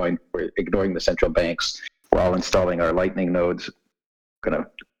it, Bitcoin, we're ignoring the central banks, we're all installing our Lightning nodes, going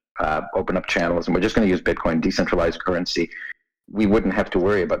to open up channels, and we're just going to use Bitcoin, decentralized currency, we wouldn't have to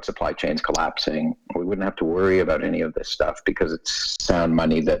worry about supply chains collapsing. We wouldn't have to worry about any of this stuff because it's sound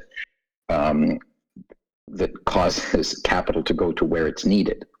money that that causes capital to go to where it's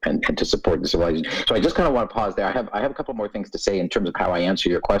needed and to support the civilization. So I just kind of want to pause there. I have a couple more things to say in terms of how I answer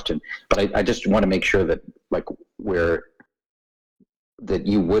your question, but I just want to make sure that that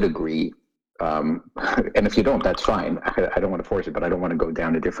you would agree. And if you don't, that's fine. I don't want to force it, but I don't want to go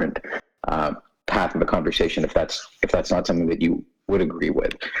down a different path of the conversation if that's not something that you would agree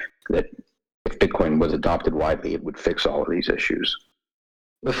with, that if Bitcoin was adopted widely, it would fix all of these issues.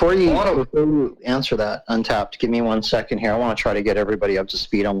 Before you answer that, Untapped, give me 1 second here. I want to try to get everybody up to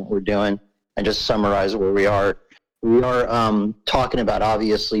speed on what we're doing and just summarize where we are. We are talking about,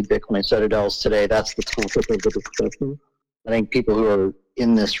 obviously, Bitcoin Citadels today. That's the topic of the discussion. I think people who are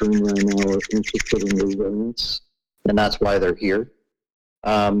in this room right now are interested in resilience, and that's why they're here.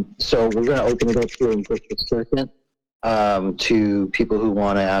 So we're going to open it up here in just a second to people who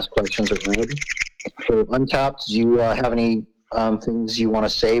want to ask questions or add. So Untapped, do you have any things you want to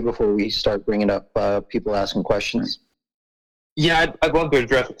say before we start bringing up people asking questions? Yeah, I'd love to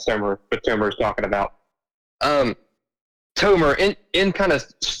address what Tomer is talking about. Tomer, in kind of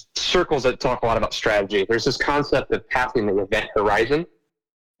circles that talk a lot about strategy, there's this concept of passing the event horizon.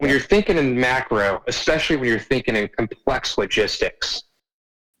 When you're thinking in macro, especially when you're thinking in complex logistics,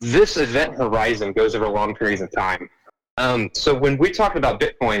 this event horizon goes over long periods of time. So when we talk about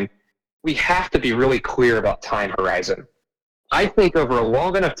Bitcoin, we have to be really clear about time horizon. I think over a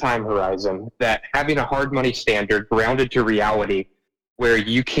long enough time horizon that having a hard money standard grounded to reality where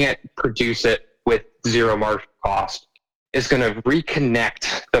you can't produce it with zero marginal cost is going to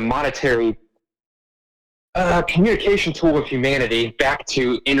reconnect the monetary communication tool of humanity back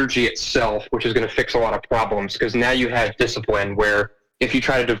to energy itself, which is going to fix a lot of problems because now you have discipline where if you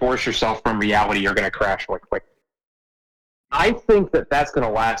try to divorce yourself from reality, you're going to crash really quick. I think that that's going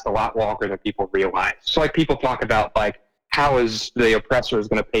to last a lot longer than people realize. So like people talk about like, how is the oppressor is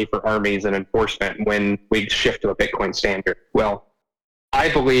going to pay for armies and enforcement when we shift to a Bitcoin standard? Well,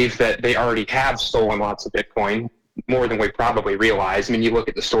 I believe that they already have stolen lots of Bitcoin, more than we probably realize. I mean, you look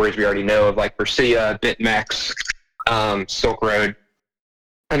at the stories we already know of, like Bersia, BitMEX, Silk Road.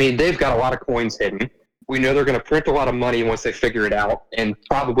 I mean, they've got a lot of coins hidden. We know they're going to print a lot of money once they figure it out and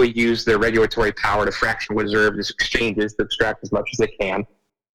probably use their regulatory power to fractionally reserve these exchanges to extract as much as they can.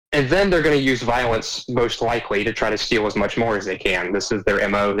 And then they're going to use violence, most likely, to try to steal as much more as they can. This is their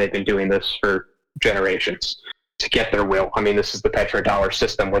MO. They've been doing this for generations to get their will. I mean, this is the petrodollar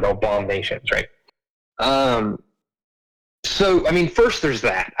system where they'll bomb nations, right? So, I mean, first there's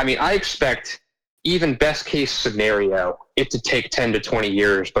that. I mean, I expect, even best case scenario, it to take 10 to 20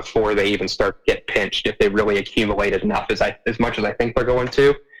 years before they even start to get pinched if they really accumulated enough as much as I think they're going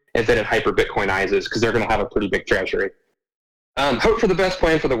to, and then it hyper-Bitcoinizes because they're going to have a pretty big treasury. Hope for the best,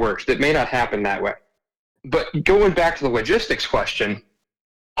 plan for the worst. It may not happen that way. But going back to the logistics question,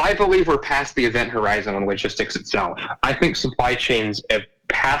 I believe we're past the event horizon on logistics itself. I think supply chains have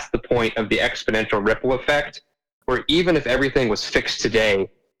passed the point of the exponential ripple effect, where even if everything was fixed today,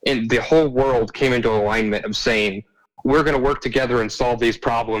 and the whole world came into alignment of saying, we're going to work together and solve these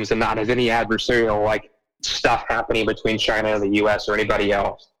problems and not have any adversarial like stuff happening between China and the US or anybody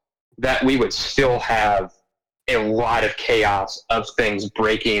else, that we would still have a lot of chaos of things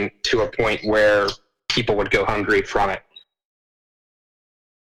breaking to a point where people would go hungry from it.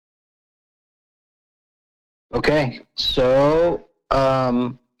 Okay, so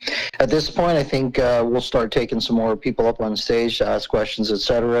at this point, I think we'll start taking some more people up on stage to ask questions,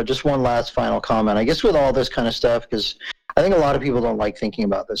 etc. Just one last final comment. I guess with all this kind of stuff, because I think a lot of people don't like thinking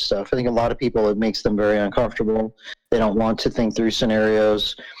about this stuff. I think a lot of people, it makes them very uncomfortable. They don't want to think through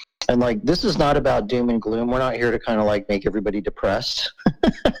scenarios. And like, this is not about doom and gloom. We're not here to kind of like make everybody depressed.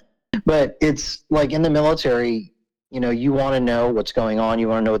 But it's like in the military, you know, you want to know what's going on. You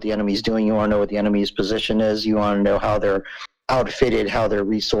want to know what the enemy's doing. You want to know what the enemy's position is. You want to know how they're outfitted, how they're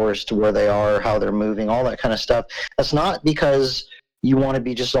resourced, where they are, how they're moving, all that kind of stuff. That's not because you want to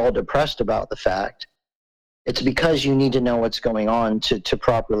be just all depressed about the fact. It's because you need to know what's going on to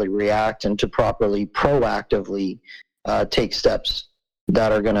properly react and to properly proactively take steps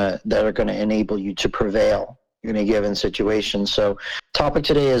that are gonna enable you to prevail in a given situation. So, topic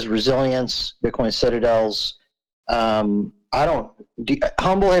today is resilience, Bitcoin Citadels. Humble,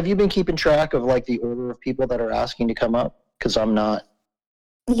 have you been keeping track of like the order of people that are asking to come up? Because I'm not.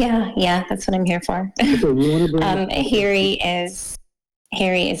 Yeah, that's what I'm here for.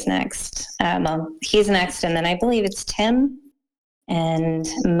 Harry is next. Well, he's next, and then I believe it's Tim and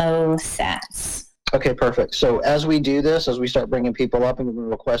Mo Sats. Okay, perfect. So as we do this, as we start bringing people up, and we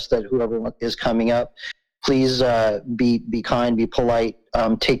request that whoever is coming up, please be kind, be polite.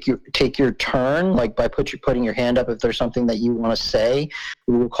 Take your turn, like by putting your hand up. If there's something that you want to say,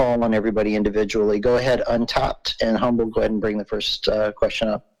 we will call on everybody individually. Go ahead, Untapped, and Humble. Go ahead and bring the first question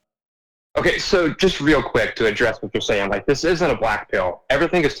up. Okay, so just real quick to address what you're saying, like this isn't a black pill.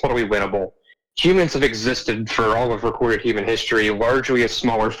 Everything is totally winnable. Humans have existed for all of recorded human history, largely as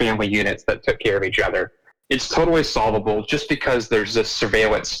smaller family units that took care of each other. It's totally solvable. Just because there's this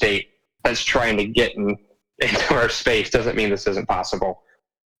surveillance state that's trying to get into our space doesn't mean this isn't possible.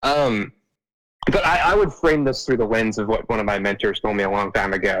 But I would frame this through the lens of what one of my mentors told me a long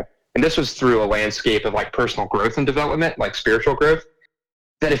time ago. And this was through a landscape of like personal growth and development, like spiritual growth.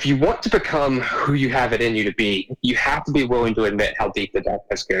 That if you want to become who you have it in you to be, you have to be willing to admit how deep the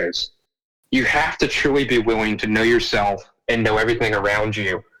darkness goes. You have to truly be willing to know yourself and know everything around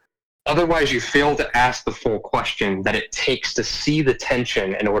you. Otherwise, you fail to ask the full question that it takes to see the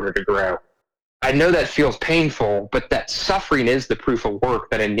tension in order to grow. I know that feels painful, but that suffering is the proof of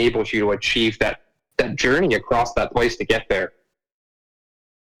work that enables you to achieve that journey across that place to get there.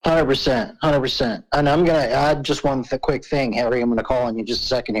 100%. And I'm going to add just one quick thing, Harry. I'm going to call on you just a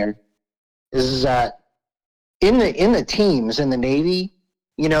second here. Is that in the teams in the Navy,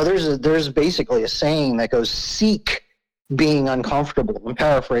 you know, there's basically a saying that goes, "Seek being uncomfortable." I'm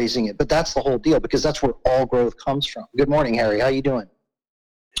paraphrasing it, but that's the whole deal because that's where all growth comes from. Good morning, Harry. How you doing?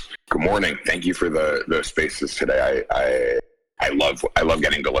 Good morning. Thank you for the spaces today. I love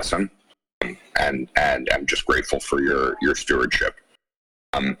getting to listen, and I'm just grateful for your stewardship.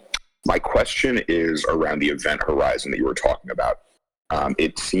 My question is around the event horizon that you were talking about.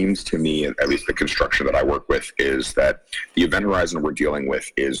 It seems to me, at least the construction that I work with, is that the event horizon we're dealing with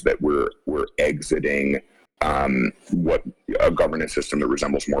is that we're exiting what a governance system that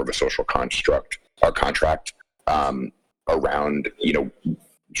resembles more of a social contract around, you know,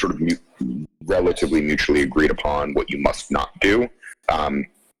 sort of relatively mutually agreed upon what you must not do.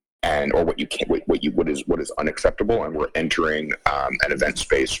 And or what you can't, what is unacceptable, and we're entering an event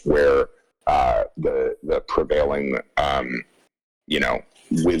space where the prevailing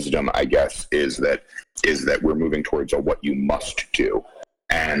wisdom, I guess, is that we're moving towards a what you must do,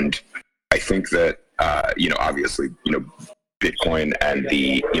 and I think that obviously Bitcoin and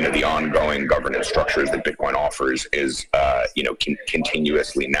the ongoing governance structures that Bitcoin offers is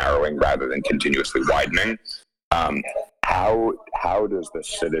continuously narrowing rather than continuously widening. How does the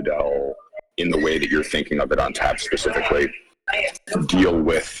Citadel, in the way that you're thinking of it on Untapped specifically, deal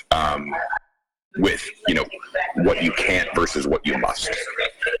with what you can't versus what you must?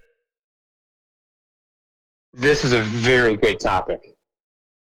 This is a very great topic.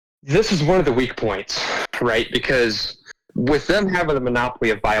 This is one of the weak points, right? Because with them having the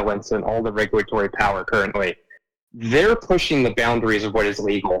monopoly of violence and all the regulatory power currently, they're pushing the boundaries of what is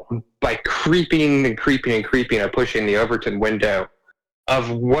legal by creeping and pushing the Overton window of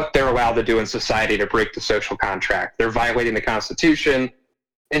what they're allowed to do in society to break the social contract. They're violating the Constitution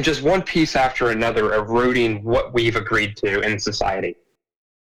and just one piece after another eroding what we've agreed to in society.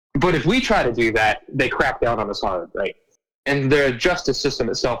 But if we try to do that, they crap down on us hard, right? And the justice system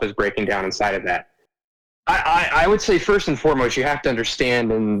itself is breaking down inside of that. I would say first and foremost, you have to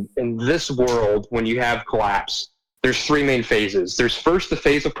understand in this world, when you have collapse, there's three main phases. There's first the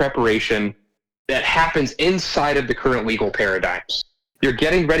phase of preparation that happens inside of the current legal paradigms. You're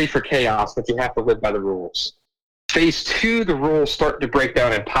getting ready for chaos, but you have to live by the rules. Phase two, the rules start to break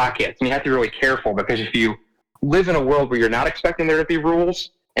down in pockets, and you have to be really careful, because if you live in a world where you're not expecting there to be rules,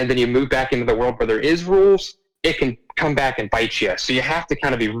 and then you move back into the world where there is rules, it can come back and bite you. So you have to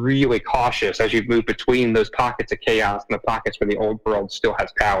kind of be really cautious as you move between those pockets of chaos and the pockets where the old world still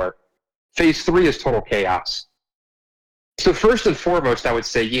has power. Phase three is total chaos. So first and foremost, I would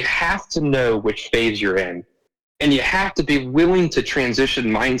say you have to know which phase you're in, and you have to be willing to transition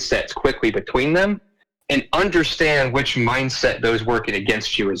mindsets quickly between them and understand which mindset those working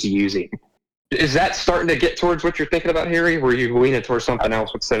against you is using. Is that starting to get towards what you're thinking about, Harry? Or are you leaning towards something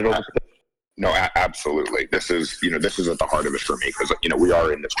else with Citadel? No, absolutely. This is at the heart of it for me, because we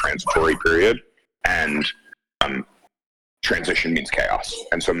are in this transitory period, and transition means chaos,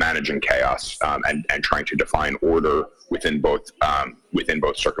 and so managing chaos and trying to define order within both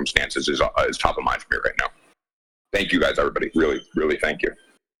circumstances is top of mind for me right now. Thank you guys, everybody. Really, really thank you.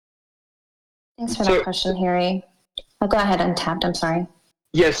 Thanks for that question, Harry. I'll go ahead, Untapped. I'm sorry.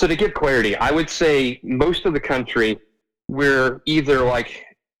 Yeah, so to give clarity, I would say most of the country, we're either like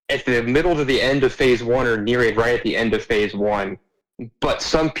at the middle to the end of phase one or near it right at the end of phase one. But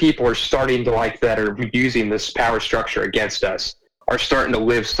some people are starting to like that are using this power structure against us are starting to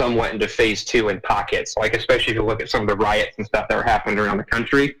live somewhat into phase two in pockets. Like especially if you look at some of the riots and stuff that were happening around the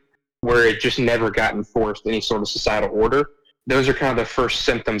country where it just never got enforced any sort of societal order. Those are kind of the first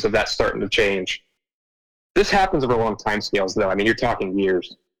symptoms of that starting to change. This happens over long time scales though. I mean, you're talking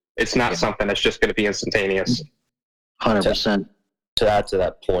years. It's not something that's just going to be instantaneous. 100%. To add to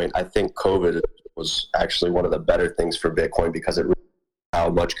that point, I think COVID was actually one of the better things for Bitcoin because it how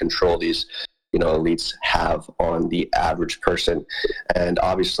much control these elites have on the average person. And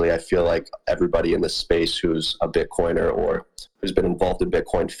obviously I feel like everybody in this space who's a Bitcoiner or who's been involved in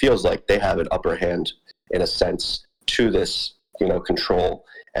Bitcoin feels like they have an upper hand in a sense to this control.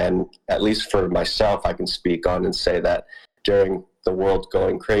 And at least for myself, I can speak on and say that during the world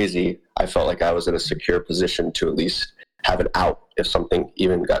going crazy, I felt like I was in a secure position to at least have an out if something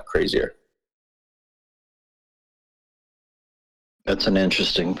even got crazier. That's an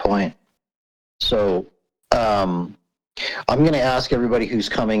interesting point. So I'm going to ask everybody who's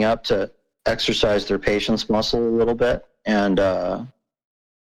coming up to exercise their patience muscle a little bit. And I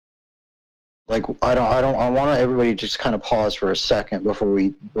want everybody to just kind of pause for a second before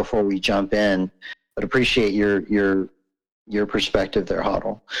we jump in, but appreciate your perspective there,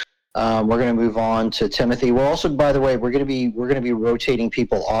 Huddle. We're going to move on to Timothy. We're also, by the way, we're going to be rotating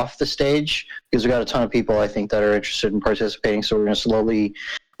people off the stage because we've got a ton of people I think that are interested in participating. So we're going to slowly,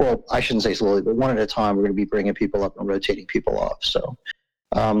 well, I shouldn't say slowly, but one at a time, we're going to be bringing people up and rotating people off. So,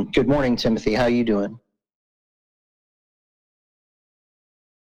 good morning, Timothy. How you doing?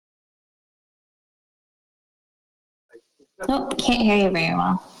 Nope, can't hear you very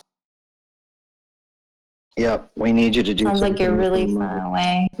well. Yep, we need you to do. Sounds like you're really far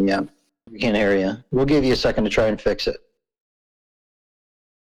away. Yeah, we can't hear you. We'll give you a second to try and fix it.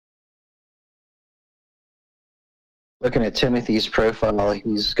 Looking at Timothy's profile,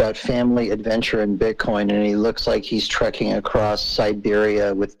 he's got family adventure in Bitcoin, and he looks like he's trekking across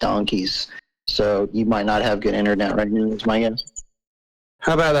Siberia with donkeys. So you might not have good internet right now, is my guess.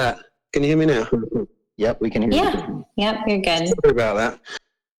 How about that? Can you hear me now? Yep, we can hear you. Yep, you're good. Sorry about that.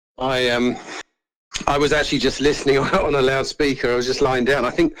 I was actually just listening on a loudspeaker. I was just lying down.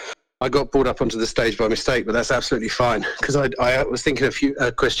 I think I got brought up onto the stage by mistake, but that's absolutely fine because I was thinking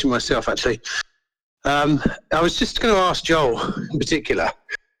a question myself actually. I was just going to ask Joel in particular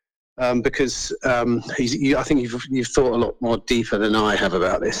because I think you've thought a lot more deeper than I have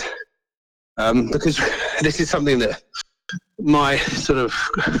about this because this is something that my sort of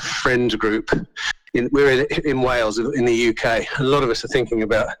friend group we're in Wales in the UK. A lot of us are thinking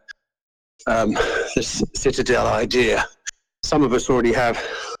about this Citadel idea. Some of us already have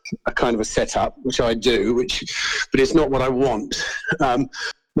a kind of a setup, which I do, but it's not what I want. And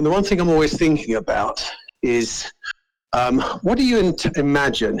the one thing I'm always thinking about is what do you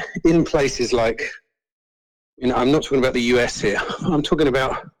imagine in places like, I'm not talking about the US here, I'm talking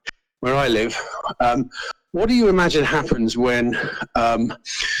about where I live. What do you imagine happens when,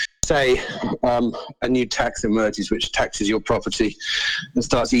 say, a new tax emerges which taxes your property and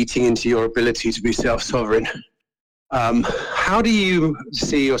starts eating into your ability to be self-sovereign? How do you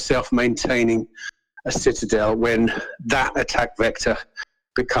see yourself maintaining a citadel when that attack vector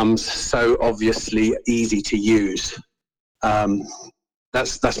becomes so obviously easy to use?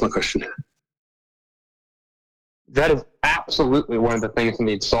 That's my question. That is absolutely one of the things that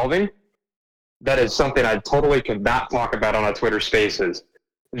needs solving. That is something I totally could not talk about on a Twitter Spaces.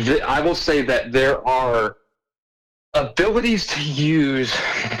 I will say that there are abilities to use.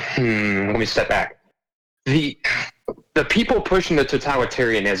 Let me step back. The people pushing the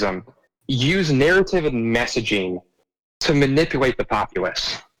totalitarianism use narrative and messaging to manipulate the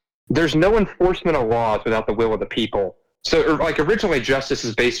populace. There's no enforcement of laws without the will of the people. So, originally, justice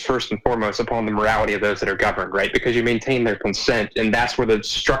is based first and foremost upon the morality of those that are governed, right? Because you maintain their consent, and that's where the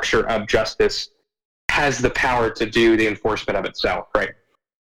structure of justice has the power to do the enforcement of itself, right?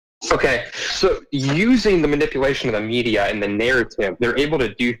 Okay, so using the manipulation of the media and the narrative, they're able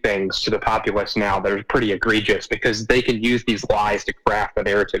to do things to the populace now that are pretty egregious because they can use these lies to craft the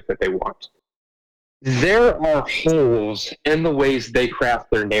narrative that they want. There are holes in the ways they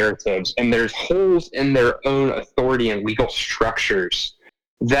craft their narratives, and there's holes in their own authority and legal structures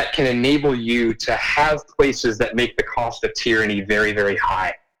that can enable you to have places that make the cost of tyranny very, very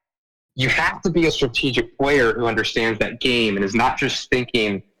high. You have to be a strategic player who understands that game and is not just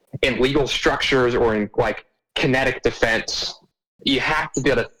thinking in legal structures or in like kinetic defense. You have to be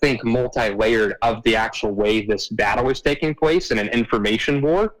able to think multi-layered of the actual way this battle is taking place in an information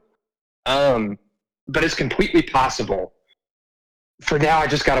war. But it's completely possible. For now, I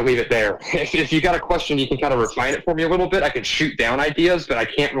just got to leave it there. If you got a question, you can kind of refine it for me a little bit. I can shoot down ideas, but I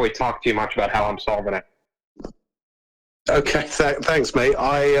can't really talk too much about how I'm solving it. Okay, thanks, mate.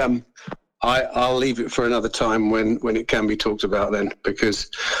 I'll leave it for another time when it can be talked about then,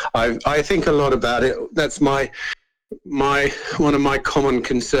 because I think a lot about it. That's one of my common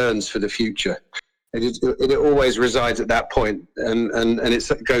concerns for the future. It always resides at that point, and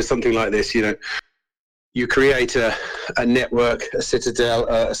it goes something like this. You create a network, a citadel,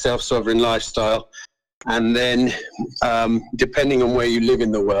 a self-sovereign lifestyle, and then depending on where you live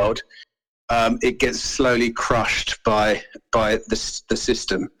in the world, it gets slowly crushed by the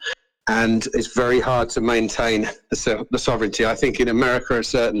system, and it's very hard to maintain the sovereignty. I think in America,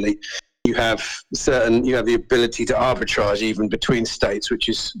 certainly, you have the ability to arbitrage even between states, which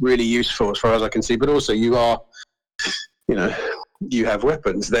is really useful as far as I can see. But also, you have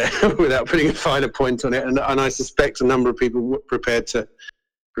weapons there without putting a finer point on it, and I suspect a number of people were prepared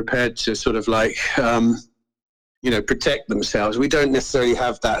to sort of like protect themselves. We don't necessarily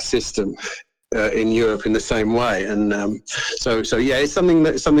have that system in Europe in the same way, and so yeah, it's something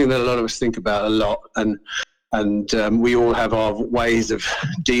that a lot of us think about a lot, and we all have our ways of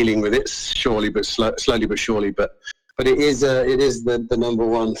dealing with it, slowly but surely. But it is the number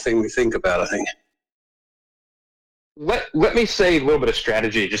one thing we think about, I think. Let me say a little bit of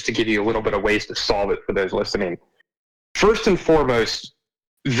strategy just to give you a little bit of ways to solve it for those listening. First and foremost,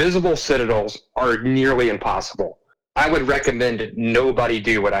 visible citadels are nearly impossible. I would recommend nobody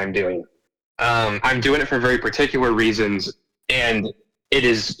do what I'm doing. I'm doing it for very particular reasons, and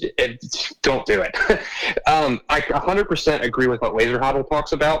don't do it. I 100% agree with what Laser Hodl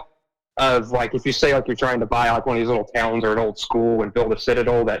talks about, of like if you say like you're trying to buy like one of these little towns or an old school and build a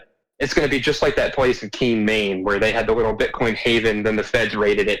citadel, that it's going to be just like that place in Keene, Maine, where they had the little Bitcoin haven, then the feds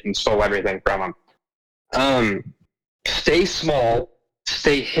raided it and stole everything from them. Stay small,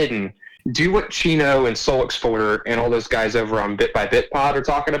 stay hidden. Do what Chino and Soul Explorer and all those guys over on Bit by Bit Pod are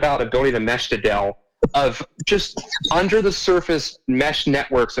talking about, building a mesh citadel of just under the surface mesh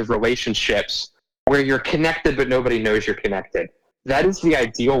networks of relationships where you're connected but nobody knows you're connected. That is the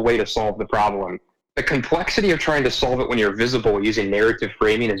ideal way to solve the problem. The complexity of trying to solve it when you're visible using narrative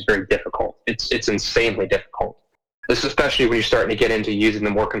framing is very difficult. It's insanely difficult. This is especially when you're starting to get into using the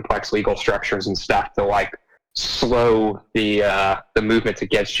more complex legal structures and stuff to like slow the movements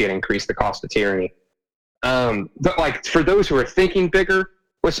against you and increase the cost of tyranny. But like for those who are thinking bigger,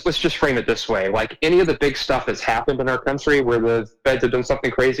 let's just frame it this way. Like any of the big stuff that's happened in our country where the feds have done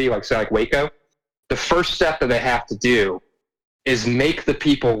something crazy, like say like Waco, the first step that they have to do is make the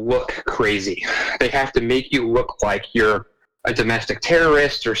people look crazy. They have to make you look like you're a domestic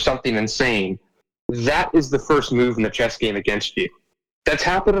terrorist or something insane. That is the first move in the chess game against you. That's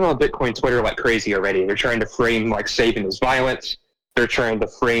happening on Bitcoin Twitter like crazy already. They're trying to frame like saving as violence. They're trying to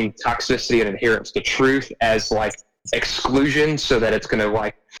frame toxicity and adherence to truth as like exclusion, so that it's going to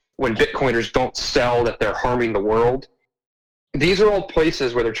like when Bitcoiners don't sell that they're harming the world. These are all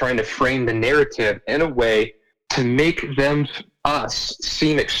places where they're trying to frame the narrative in a way to make us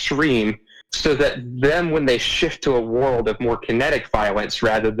seem extreme, so that then when they shift to a world of more kinetic violence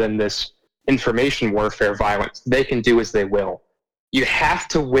rather than this information warfare violence, they can do as they will. You have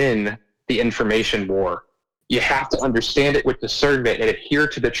to win the information war. You have to understand it with discernment and adhere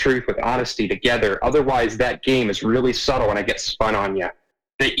to the truth with honesty together. Otherwise, that game is really subtle and it gets spun on you.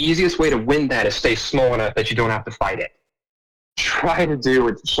 The easiest way to win that is stay small enough that you don't have to fight it. Try to do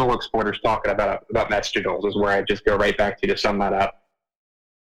what Soul Exploiter's talking about mesh citadels is where I just go right back to sum that up.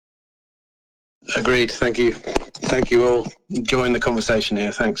 Agreed. Thank you. Thank you all. Enjoying the conversation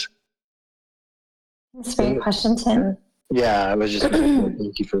here. Thanks. That's a great question, Tim. Yeah, I was just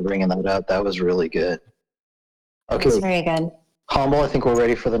thank you for bringing that up. That was really good. Okay. That's very good. Humble, I think we're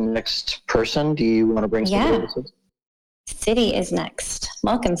ready for the next person. Do you want to bring somebody else? City is next.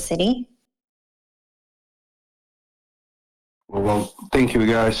 Welcome, City. Well, thank you,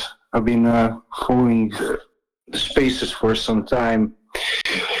 guys. I've been following the spaces for some time,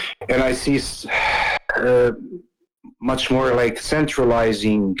 and I see much more like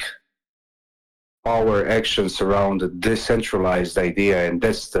centralizing our actions around a decentralized idea, and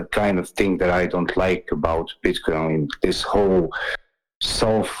that's the kind of thing that I don't like about Bitcoin. This whole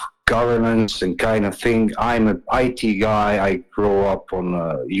governance and kind of thing. I'm an IT guy. I grew up on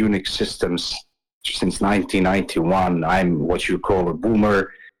Unix systems since 1991. I'm what you call a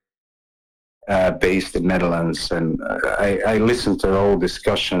boomer, based in Netherlands, and I listen to all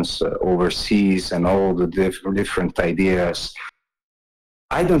discussions overseas and all the different ideas.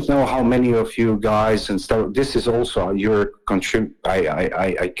 I don't know how many of you guys, and so this is also your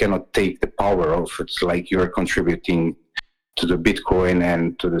I cannot take the power of it. It's like you're contributing to the Bitcoin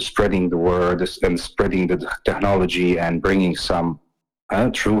and to the spreading the word and spreading the technology and bringing some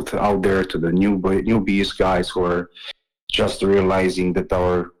truth out there to the newbies guys who are just realizing that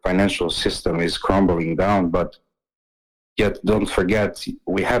our financial system is crumbling down. But yet don't forget,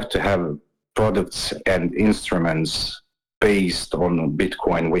 we have to have products and instruments based on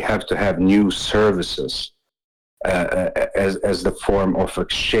Bitcoin. We have to have new services as the form of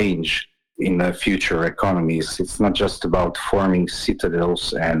exchange in the future economies. It's not just about forming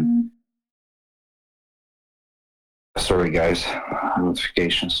citadels and sorry guys,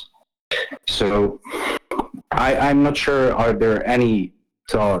 notifications. So I'm not sure, are there any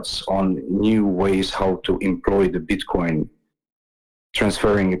thoughts on new ways how to employ the Bitcoin,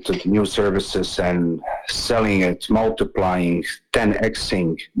 transferring it to new services and selling it, multiplying,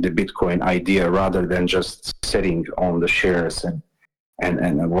 10xing the Bitcoin idea rather than just sitting on the shares and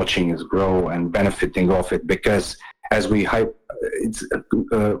watching it grow and benefiting off it? Because as we it's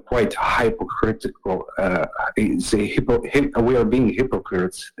quite hypocritical. We are being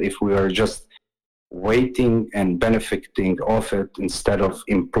hypocrites if we are just waiting and benefiting off it instead of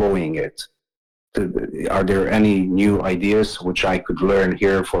employing it. Are there any new ideas which I could learn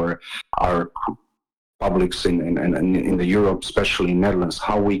here for our publics in the Europe, especially in Netherlands,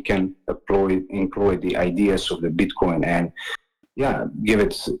 how we can employ the ideas of the Bitcoin and give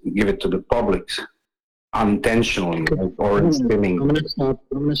it to the public unintentionally or spinning? I'm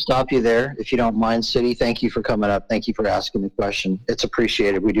going to stop you there, if you don't mind, City. Thank you for coming up. Thank you for asking the question. It's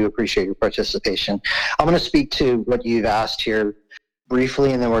appreciated. We do appreciate your participation. I'm going to speak to what you've asked here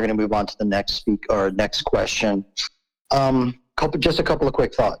briefly, and then we're going to move on to the next question. Just a couple of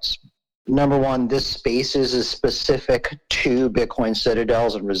quick thoughts. Number one, this space is specific to Bitcoin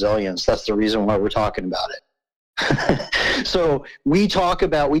citadels and resilience. That's the reason why we're talking about it. So we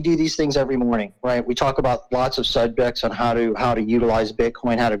do these things every morning, right? We talk about lots of subjects on how to utilize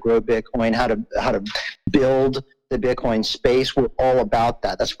Bitcoin, how to grow Bitcoin, how to build the Bitcoin space. We're all about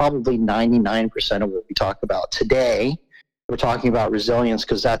that. That's probably 99% of what we talk about. Today, we're talking about resilience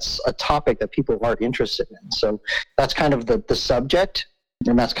because that's a topic that people are interested in. So that's kind of the subject,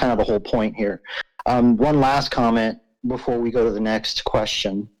 and that's kind of the whole point here. One last comment before we go to the next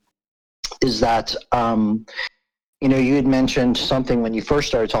question is that you had mentioned something when you first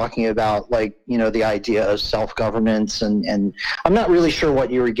started talking about, the idea of self-governance, and I'm not really sure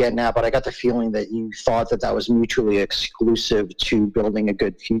what you were getting at, but I got the feeling that you thought that was mutually exclusive to building a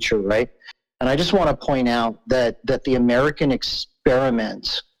good future, right? And I just want to point out that the American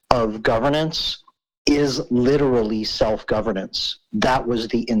experiment of governance is literally self-governance. That was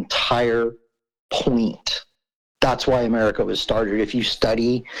the entire point. That's why America was started. If you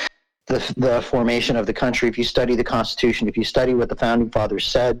study the formation of the country, if you study the Constitution, if you study what the Founding Fathers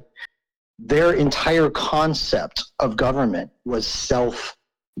said, their entire concept of government was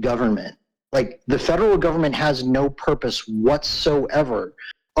self-government. Like, the federal government has no purpose whatsoever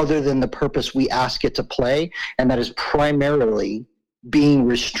other than the purpose we ask it to play, and that is primarily being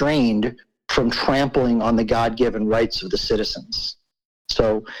restrained from trampling on the God-given rights of the citizens.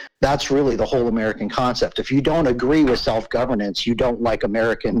 So that's really the whole American concept. If you don't agree with self-governance, you don't like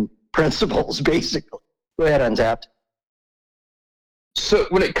American principles, basically. Go ahead, Untapped. So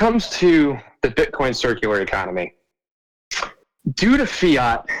when it comes to the Bitcoin circular economy, due to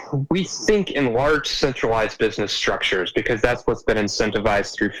fiat, we think in large centralized business structures because that's what's been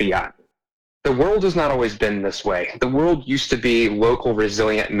incentivized through fiat. The world has not always been this way. The world used to be local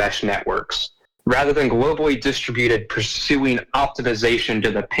resilient mesh networks. Rather than globally distributed, pursuing optimization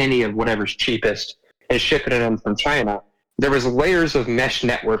to the penny of whatever's cheapest and shipping it in from China, there was layers of mesh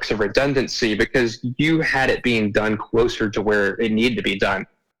networks of redundancy because you had it being done closer to where it needed to be done.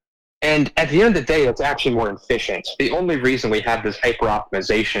 And at the end of the day, it's actually more efficient. The only reason we have this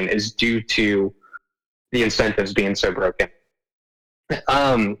hyper-optimization is due to the incentives being so broken.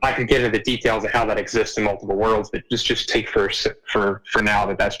 I could get into the details of how that exists in multiple worlds, but just take for now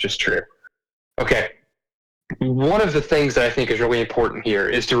that that's just true. Okay. One of the things that I think is really important here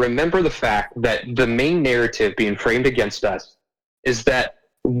is to remember the fact that the main narrative being framed against us is that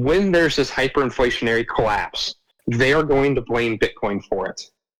when there's this hyperinflationary collapse, they are going to blame Bitcoin for it.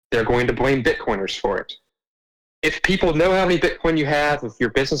 They're going to blame Bitcoiners for it. if people know how many Bitcoin you have, if your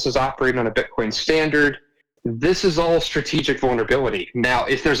business is operating on a Bitcoin standard, this is all strategic vulnerability. Now,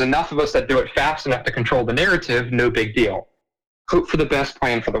 if there's enough of us that do it fast enough to control the narrative, no big deal. Hope for the best,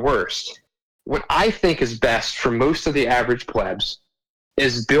 plan for the worst. What I think is best for most of the average plebs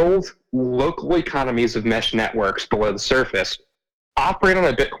is build local economies of mesh networks below the surface, operate on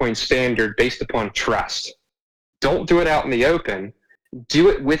a Bitcoin standard based upon trust. Don't do it out in the open. Do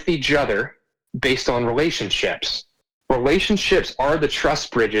it with each other based on relationships. Relationships are the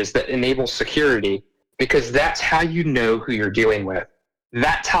trust bridges that enable security, because that's how you know who you're dealing with.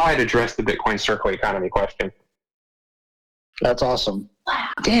 That's how I'd address the Bitcoin circle economy question. That's awesome.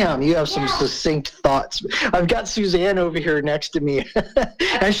 Damn, you have some succinct thoughts. I've got Suzanne over here next to me,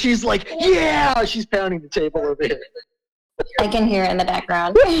 and she's like, yeah, she's pounding the table over here. I can hear it in the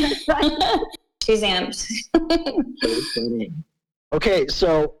background. She's amped. Okay,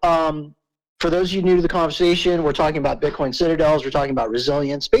 so for those of you new to the conversation, we're talking about Bitcoin Citadels. We're talking about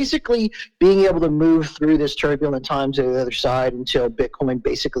resilience, basically being able to move through this turbulent time to the other side until Bitcoin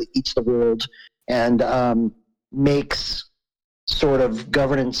basically eats the world and makes sort of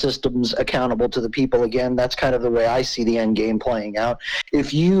governance systems accountable to the people again. That's kind of the way I see the end game playing out.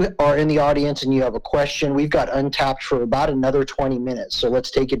 If you are in the audience and you have a question, we've got Untapped for about another 20 minutes. So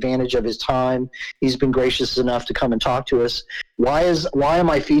let's take advantage of his time. He's been gracious enough to come and talk to us. Why am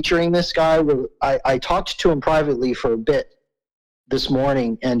I featuring this guy? Well, I talked to him privately for a bit this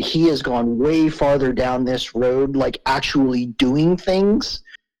morning, and he has gone way farther down this road, like actually doing things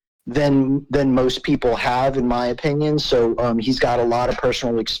than most people have, in my opinion. So he's got a lot of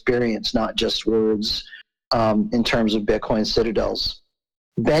personal experience, not just words, in terms of Bitcoin Citadels.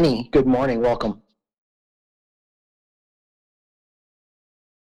 Benny, good morning. Welcome.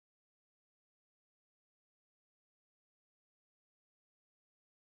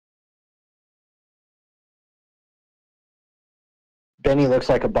 Benny looks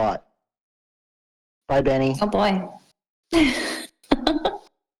like a bot. Bye, Benny. Oh, boy.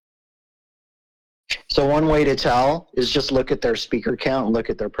 So one way to tell is just look at their speaker count and look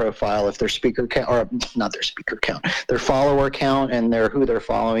at their profile. If their speaker count, or not their speaker count, their follower count and who they're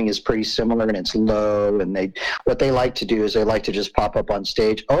following is pretty similar and it's low, and what they like to do is they like to just pop up on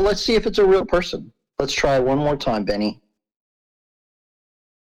stage. Oh, let's see if it's a real person. Let's try one more time, Benny.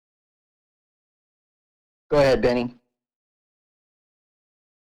 Go ahead, Benny.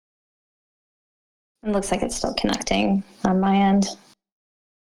 It looks like it's still connecting on my end.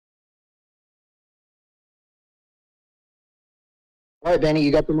 All right, Benny,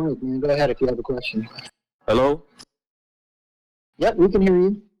 you got the mic, man. Go ahead if you have a question. Hello? Yep, we can hear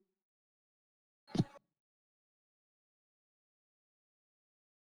you.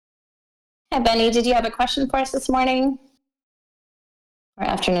 Hi, Benny. Did you have a question for us this morning? Or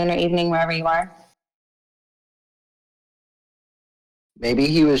afternoon or evening, wherever you are? Maybe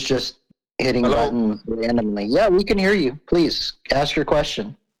he was just hitting Hello? buttons randomly. Yeah, we can hear you. Please, ask your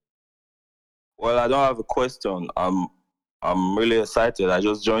question. Well, I don't have a question. I'm really excited. I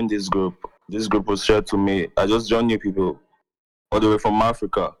just joined this group. This group was shared to me. I just joined new people all the way from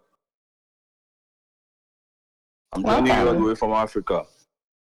Africa. I'm joining you all the way from Africa.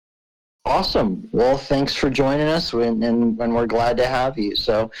 Awesome. Well, thanks for joining us, and we're glad to have you.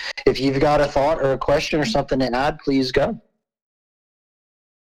 So if you've got a thought or a question or something to add, please go.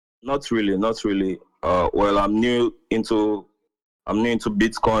 Not really. Well, I'm new into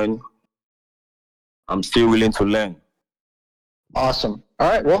Bitcoin. I'm still willing to learn. Awesome. All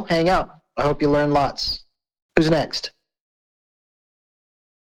right, well, hang out. I hope you learn lots. Who's next?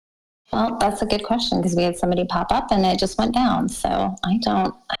 Well, that's a good question because we had somebody pop up and it just went down. So I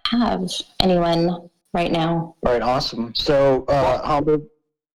don't have anyone right now. All right, awesome. So, Humble,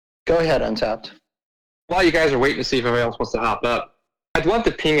 go ahead, Untapped. While you guys are waiting to see if anybody else wants to hop up, I'd love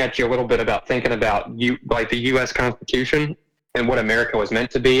to ping at you a little bit about thinking about the U.S. Constitution and what America was meant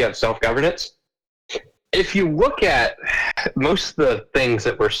to be of self-governance. If you look at most of the things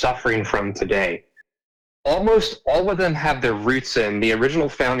that we're suffering from today, almost all of them have their roots in the original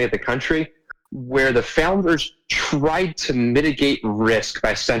founding of the country, where the founders tried to mitigate risk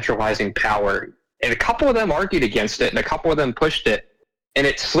by centralizing power. And a couple of them argued against it, and a couple of them pushed it, and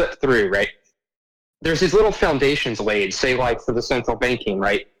it slipped through, right? There's these little foundations laid, say like for the central banking,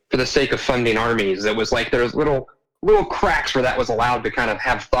 right? For the sake of funding armies. It was like there's little cracks where that was allowed to kind of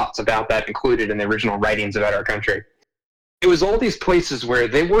have thoughts about that included in the original writings about our country. It was all these places where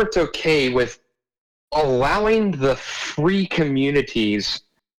they weren't okay with allowing the free communities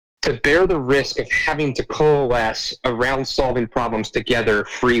to bear the risk of having to coalesce around solving problems together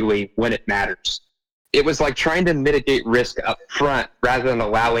freely when it matters. it was like trying to mitigate risk up front rather than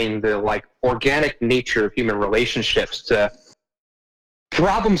allowing the like organic nature of human relationships to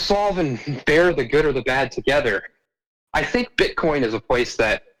problem solve and bear the good or the bad together. I think Bitcoin is a place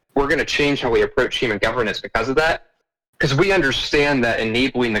that we're going to change how we approach human governance because of that, because we understand that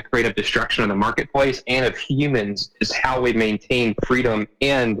enabling the creative destruction of the marketplace and of humans is how we maintain freedom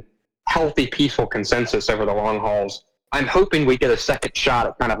and healthy, peaceful consensus over the long hauls. I'm hoping we get a second shot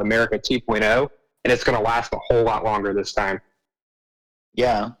at kind of America 2.0, and it's going to last a whole lot longer this time.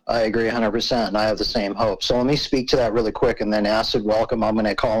 Yeah, I agree 100%, and I have the same hope. So let me speak to that really quick, and then Acid, welcome. I'm going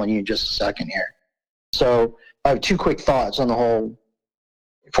to call on you in just a second here. So I have two quick thoughts on the whole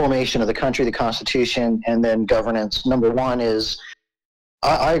formation of the country, the Constitution, and then governance. Number one is,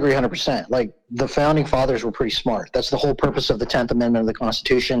 I agree 100%. Like, the Founding Fathers were pretty smart. That's the whole purpose of the 10th Amendment of the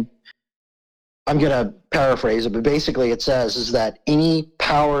Constitution. I'm going to paraphrase it, but basically it says is that any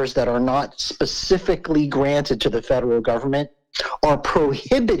powers that are not specifically granted to the federal government are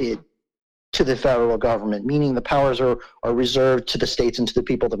prohibited to the federal government, meaning the powers are reserved to the states and to the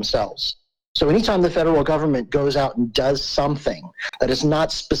people themselves. So anytime the federal government goes out and does something that is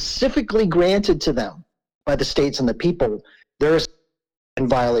not specifically granted to them by the states and the people, there is in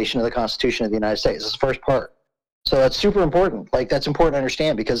violation of the Constitution of the United States. That's the first part. So that's super important. Like, that's important to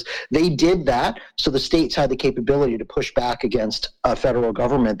understand because they did that so the states had the capability to push back against a federal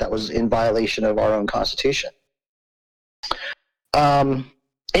government that was in violation of our own Constitution. And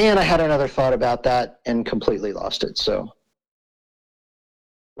I had another thought about that and completely lost it. So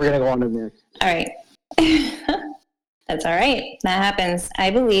we're going to go on to the next. All right. That's all right. That happens. I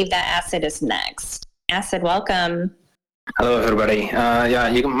believe that Acid is next. Acid, welcome. Hello, everybody. Yeah,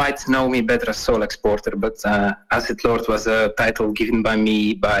 you might know me better as Soul Exporter, but Acid Lord was a title given by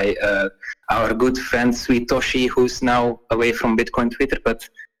me by our good friend Sweet Toshi, who's now away from Bitcoin Twitter. But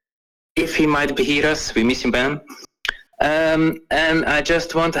if he might be hear us, we miss him, man. And I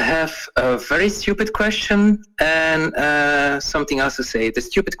just want to have a very stupid question and something else to say. The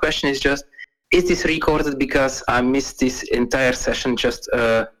stupid question is just, is this recorded because I missed this entire session just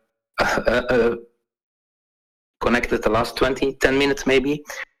connected the last 10 minutes maybe,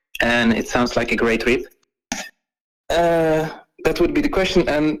 and it sounds like a great rip. That would be the question,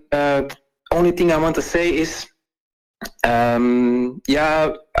 and the only thing I want to say is,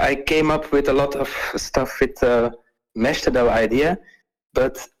 yeah, I came up with a lot of stuff with the mesh Citadel idea,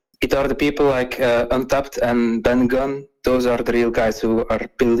 but it are the people like Untapped and Ben Gunn. Those are the real guys who are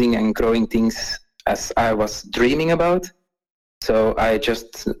building and growing things as I was dreaming about. So I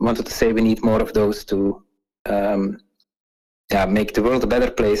just wanted to say we need more of those to make the world a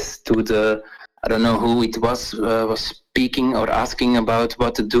better place. To the, I don't know who it was speaking or asking about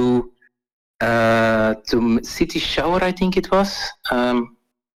what to do to City Shower, I think it was.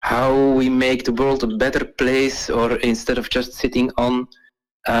 How we make the world a better place, or instead of just sitting on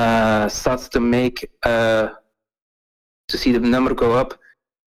stats to make to see the number go up.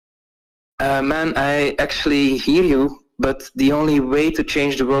 Man, I actually hear you, but the only way to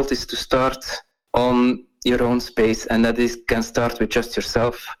change the world is to start on your own space, and that can start with just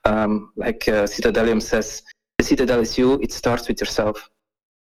yourself. Like Citadelium says, the Citadel is you, it starts with yourself.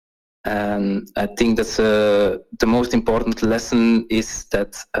 And I think that's the most important lesson is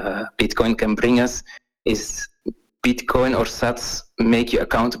that Bitcoin can bring us is Bitcoin or sats make you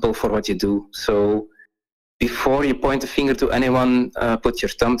accountable for what you do. So before you point a finger to anyone, put your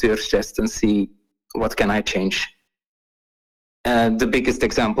thumb to your chest and see what can I change. The biggest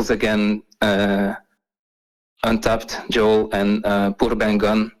examples again, Untapped, Joel, and poor Ben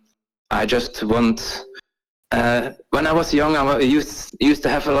Gunn. I just want. When I was young, I used to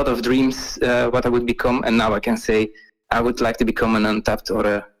have a lot of dreams what I would become, and now I can say I would like to become an Untapped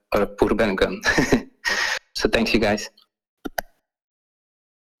or a poor Ben Gunn. So thanks, you guys.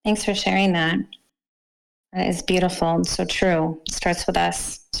 Thanks for sharing that. That is beautiful and so true. It starts with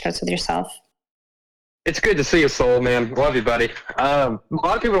us. It starts with yourself. It's good to see you, Soul, man. Love you, buddy. A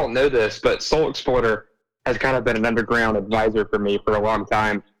lot of people don't know this, but Soul Explorer has kind of been an underground advisor for me for a long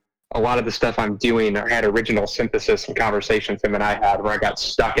time. A lot of the stuff I'm doing, I had original synthesis and conversations him and I had where I got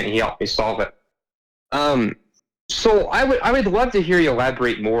stuck and he helped me solve it. So I would love to hear you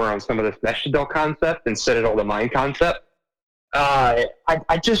elaborate more on some of this mesh Citadel concept and Citadel to Mine concept.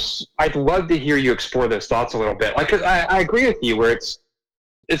 I'd love to hear you explore those thoughts a little bit. Like, I agree with you where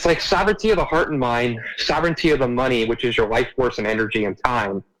it's like sovereignty of the heart and mind, sovereignty of the money, which is your life force and energy and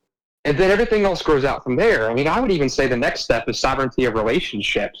time. And then everything else grows out from there. I mean, I would even say the next step is sovereignty of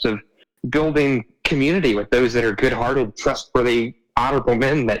relationships, of building community with those that are good-hearted, trustworthy, honorable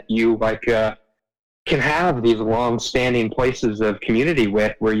men that you can have these long-standing places of community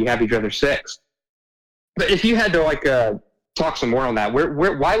with where you have each other six. But if you had to like talk some more on that,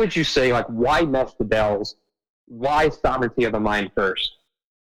 why would you say like why Citadels? Why sovereignty of the mind first?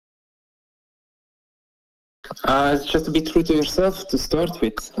 It's just to be true to yourself to start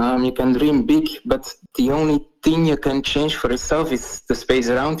with. You can dream big, but the only thing you can change for yourself is the space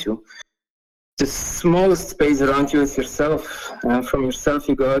around you. The smallest space around you is yourself. From yourself,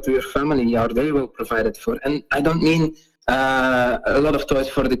 you go out to your family. Are they well provided for? And I don't mean a lot of toys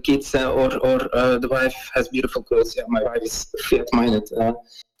for the kids or the wife has beautiful clothes. Yeah, my wife is Fiat-minded.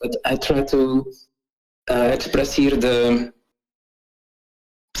 But I try to express here the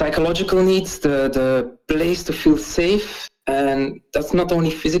psychological needs, the place to feel safe, and that's not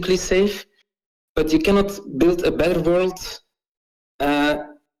only physically safe, but you cannot build a better world,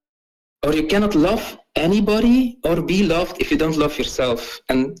 or you cannot love anybody or be loved if you don't love yourself.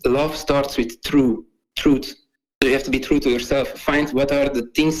 And love starts with truth. So you have to be true to yourself. Find what are the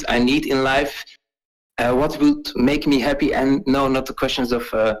things I need in life, what would make me happy, and no, not the questions of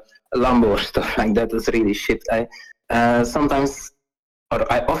Lambo or stuff like that. That's really shit. I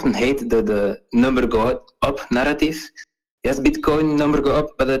often hate the number go up narrative. Yes, Bitcoin number go up,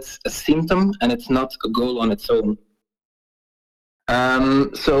 but it's a symptom and it's not a goal on its own.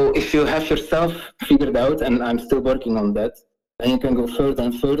 So if you have yourself figured out, and I'm still working on that, then you can go further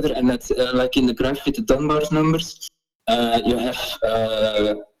and further. And that's like in the graph with the Dunbar's numbers. You have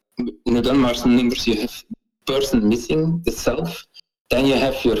in the Dunbar's numbers you have person missing, the self. Then you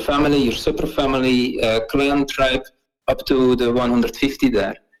have your family, your super family, clan, tribe, up to the 150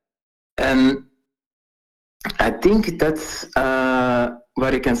 there. And I think that's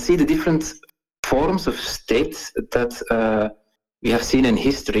where you can see the different forms of states that we have seen in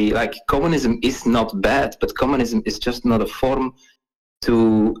history. Like communism is not bad, but communism is just not a form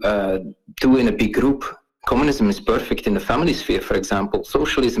to do in a big group. Communism is perfect in the family sphere, for example.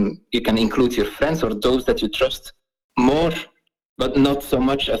 Socialism, you can include your friends or those that you trust more, but not so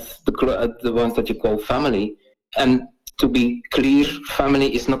much as the ones that you call family. And to be clear,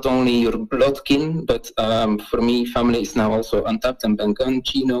 family is not only your blood kin, but for me, family is now also Untapped and Bengun,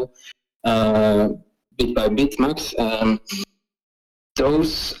 Chino, bit by bit, Max.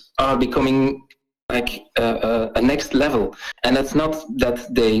 Those are becoming like a next level. And it's not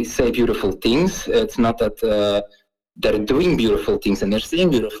that they say beautiful things. It's not that they're doing beautiful things and they're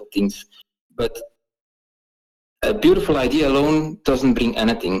saying beautiful things. But a beautiful idea alone doesn't bring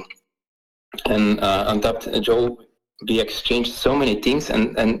anything. And Untapped, Joel, we exchanged so many things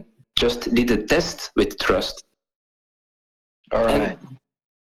and just did a test with trust. All right.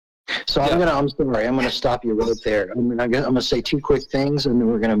 So yeah. I'm sorry, I'm gonna stop you right there. I'm gonna say two quick things and then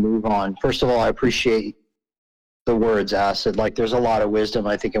we're gonna move on. First of all, I appreciate the words, Acid. Like there's a lot of wisdom,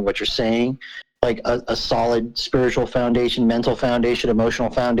 I think, in what you're saying. Like a solid spiritual foundation, mental foundation, emotional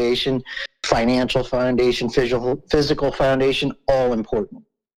foundation, financial foundation, physical foundation, all important.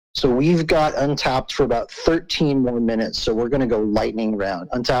 So we've got Untapped for about 13 more minutes, so we're going to go lightning round.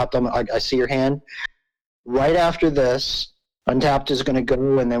 Untapped, I see your hand. Right after this, Untapped is going to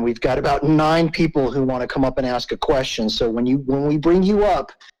go, and then we've got about 9 people who want to come up and ask a question. So when we bring you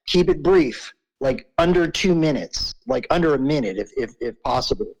up, keep it brief, like under 2 minutes, like under a minute if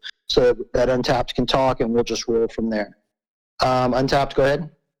possible, so that Untapped can talk, and we'll just roll from there. Untapped, go ahead.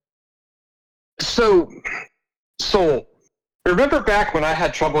 So remember back when I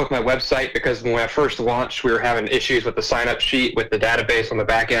had trouble with my website because when I first launched, we were having issues with the sign-up sheet with the database on the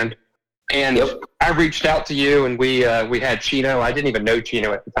back end? And I reached out to you, and we had Chino. I didn't even know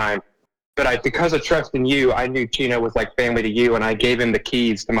Chino at the time. But because of trust in you, I knew Chino was like family to you, and I gave him the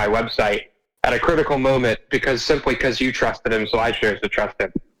keys to my website at a critical moment simply because you trusted him, so I chose to trust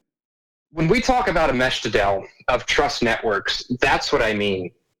him. When we talk about a mesh Citadel of trust networks, that's what I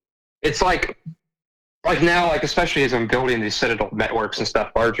mean. It's like now, like especially as I'm building these Citadel networks and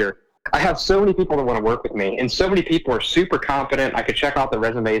stuff larger, I have so many people that want to work with me, and so many people are super competent. I could check out their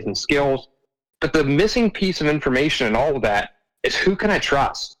resumes and skills, but the missing piece of information in all of that is who can I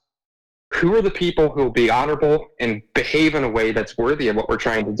trust? Who are the people who will be honorable and behave in a way that's worthy of what we're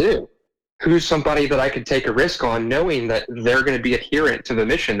trying to do? Who's somebody that I could take a risk on knowing that they're going to be adherent to the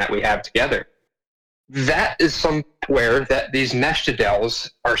mission that we have together? That is somewhere that these mesh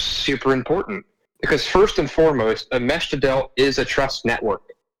Citadels are super important. Because first and foremost, a mesh Citadel is a trust network.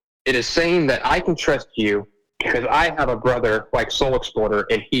 It is saying that I can trust you because I have a brother like Soul Explorer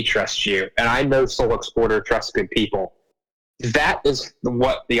and he trusts you. And I know Soul Explorer trusts good people. That is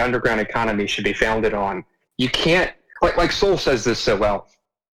what the underground economy should be founded on. You can't, like Soul says this so well,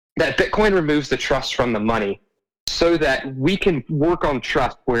 that Bitcoin removes the trust from the money so that we can work on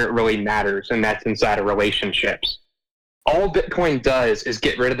trust where it really matters, and that's inside of relationships. All Bitcoin does is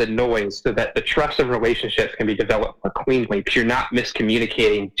get rid of the noise so that the trust and relationships can be developed more cleanly, because you're not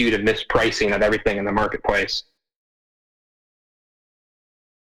miscommunicating due to mispricing of everything in the marketplace.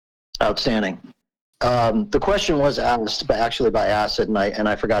 Outstanding. The question was asked by Acid, and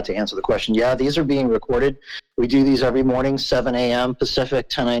I forgot to answer the question. Yeah, these are being recorded. We do these every morning, 7 a.m. Pacific,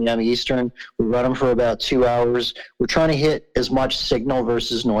 10 a.m. Eastern. We run them for about 2 hours. We're trying to hit as much signal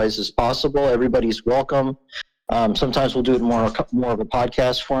versus noise as possible. Everybody's welcome. Sometimes we'll do it more of a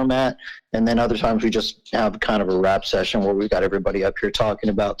podcast format, and then other times we just have kind of a rap session where we've got everybody up here talking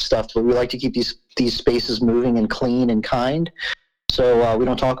about stuff. But we like to keep these spaces moving and clean and kind, so we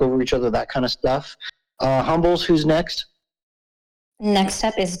don't talk over each other, that kind of stuff. Humbles, who's next? Next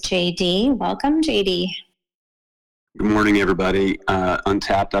up is JD. Welcome, JD. Good morning, everybody.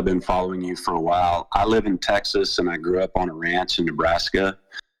 Untapped, I've been following you for a while. I live in Texas, and I grew up on a ranch in Nebraska.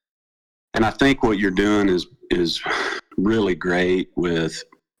 And I think what you're doing is really great with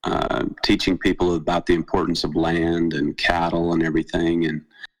teaching people about the importance of land and cattle and everything. And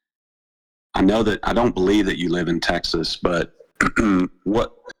I know that I don't believe that you live in Texas, but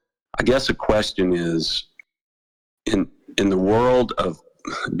what I guess a question is, in the world of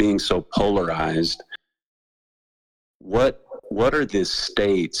being so polarized, what are the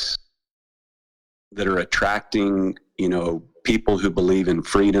states that are attracting, people who believe in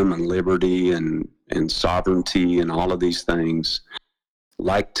freedom and liberty and sovereignty and all of these things,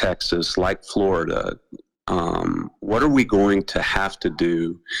 like Texas, like Florida? What are we going to have to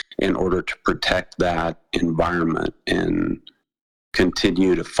do in order to protect that environment and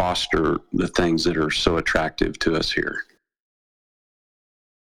continue to foster the things that are so attractive to us here?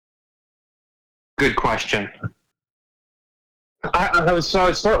 Good question. I would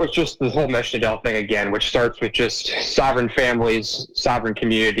start with just the whole mesh Citadel thing again, which starts with just sovereign families, sovereign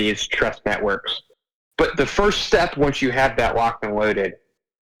communities, trust networks. But the first step, once you have that locked and loaded,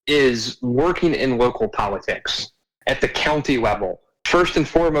 is working in local politics at the county level, first and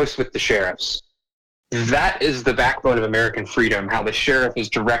foremost with the sheriffs. That is the backbone of American freedom, how the sheriff is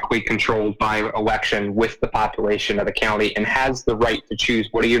directly controlled by election with the population of the county and has the right to choose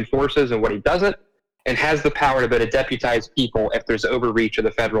what he enforces and what he doesn't, and has the power to be able to deputize people if there's overreach of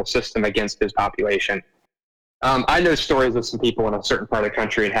the federal system against his population. I know stories of some people in a certain part of the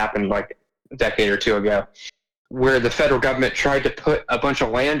country, it happened like a decade or two ago, where the federal government tried to put a bunch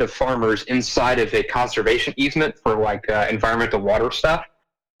of land of farmers inside of a conservation easement for environmental water stuff,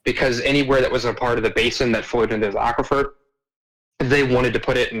 because anywhere that was a part of the basin that flowed into the aquifer, they wanted to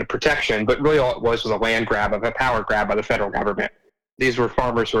put it into protection, but really all it was a land grab, a power grab by the federal government. These were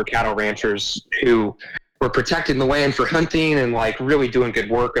farmers who were cattle ranchers who were protecting the land for hunting and really doing good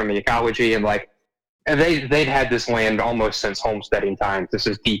work on the ecology, and they'd had this land almost since homesteading times. This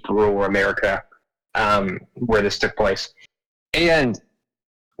is deep rural America where this took place. And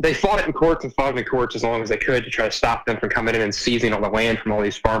they fought it in courts and fought it in courts as long as they could to try to stop them from coming in and seizing all the land from all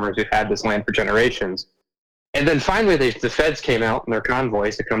these farmers who've had this land for generations. And then finally the feds came out in their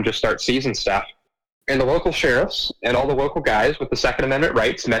convoys to come just start seizing stuff. And the local sheriffs and all the local guys with the Second Amendment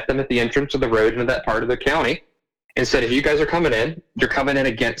rights met them at the entrance of the road into that part of the county and said, if you guys are coming in, you're coming in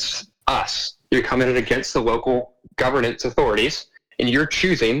against us. You're coming in against the local governance authorities, and you're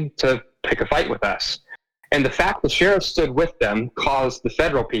choosing to pick a fight with us. And the fact the sheriff stood with them caused the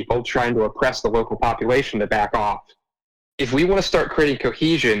federal people trying to oppress the local population to back off. If we want to start creating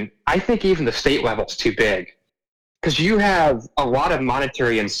cohesion, I think even the state level is too big. Because you have a lot of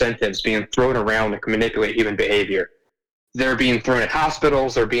monetary incentives being thrown around to manipulate human behavior. They're being thrown at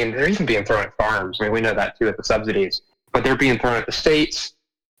hospitals, they're even being thrown at farms. I mean, we know that too at the subsidies. But they're being thrown at the states.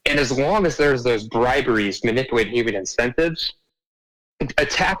 And as long as there's those briberies manipulating human incentives,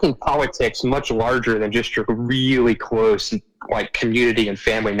 attacking politics much larger than just your really close community and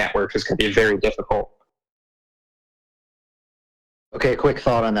family networks is going to be very difficult. Okay, quick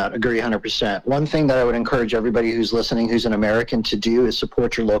thought on that. Agree 100%. One thing that I would encourage everybody who's listening who's an American to do is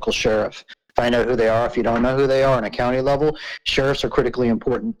support your local sheriff. Find out who they are. If you don't know who they are on a county level, sheriffs are critically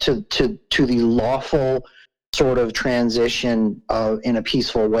important to the lawful sort of transition in a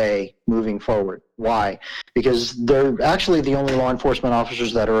peaceful way moving forward. Why? Because they're actually the only law enforcement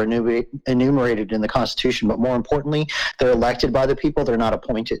officers that are enumerated in the Constitution, but more importantly, they're elected by the people, they're not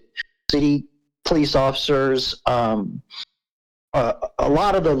appointed. City police officers, a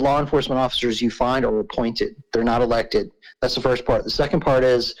lot of the law enforcement officers you find are appointed. They're not elected. That's the first part. The second part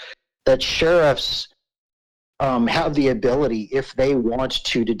is that sheriffs have the ability, if they want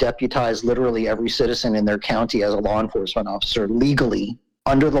to deputize literally every citizen in their county as a law enforcement officer legally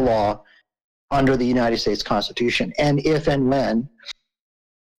under the law, under the United States Constitution. And if and when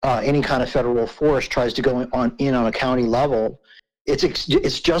any kind of federal force tries to go on a county level,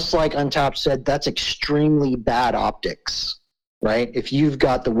 it's just like Untapped said, that's extremely bad optics, right? If you've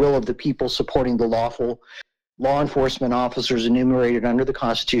got the will of the people supporting the lawful law enforcement officers enumerated under the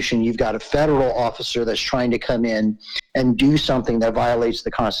Constitution, you've got a federal officer that's trying to come in and do something that violates the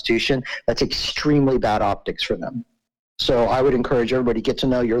Constitution, that's extremely bad optics for them. So I would encourage everybody to get to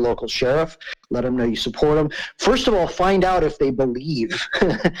know your local sheriff, let them know you support them. First of all, find out if they believe,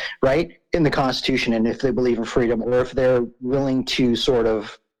 right, in the Constitution, and if they believe in freedom, or if they're willing to sort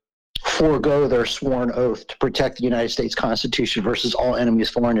of forego their sworn oath to protect the United States Constitution versus all enemies,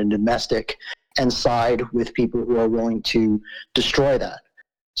 foreign and domestic, and side with people who are willing to destroy that.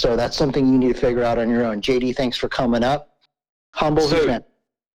 So that's something you need to figure out on your own. JD, thanks for coming up. Humble, who's next?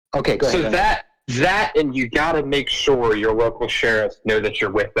 Okay, go ahead. So that, and you got to make sure your local sheriffs know that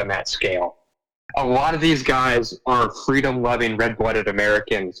you're with them at scale. A lot of these guys are freedom-loving, red-blooded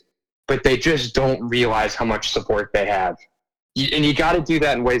Americans, but they just don't realize how much support they have. And you got to do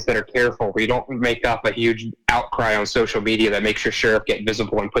that in ways that are careful, where you don't make up a huge outcry on social media that makes your sheriff get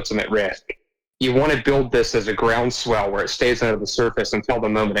visible and puts them at risk. You want to build this as a groundswell where it stays under the surface until the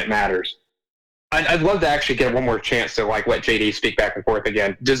moment it matters. I'd love to actually get one more chance to let JD speak back and forth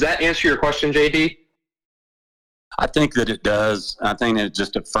again. Does that answer your question, JD? I think that it does. I think it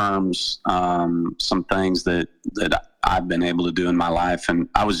just affirms some things that I've been able to do in my life. And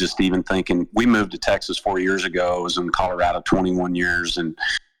I was just even thinking, we moved to Texas 4 years ago. I was in Colorado 21 years. And,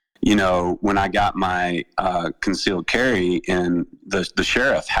 when I got my concealed carry, and the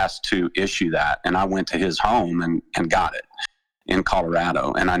sheriff has to issue that. And I went to his home and got it in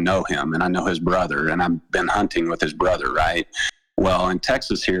Colorado. And I know him, and I know his brother, and I've been hunting with his brother, right? Well, in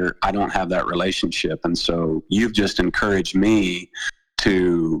Texas here, I don't have that relationship. And so you've just encouraged me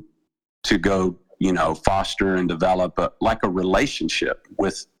to go, foster and develop a relationship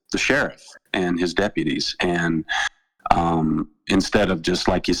with the sheriff and his deputies. And instead of just,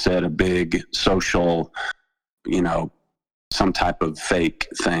 like you said, a big social, some type of fake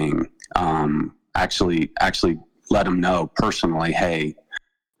thing, actually let them know personally, hey,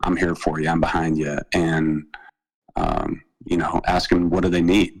 I'm here for you, I'm behind you. And, ask them what do they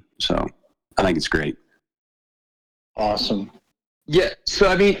need. So I think it's great. Awesome. Yeah.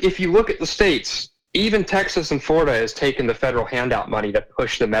 So, if you look at the states, even Texas and Florida has taken the federal handout money to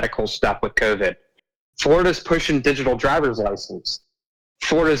push the medical stuff with COVID. Florida's pushing digital driver's license.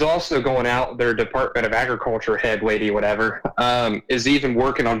 Florida's also going out, their Department of Agriculture head lady, whatever, is even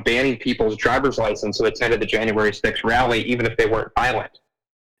working on banning people's driver's license who attended the January 6th rally, even if they weren't violent.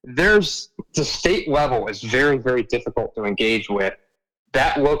 The state level is very, very difficult to engage with.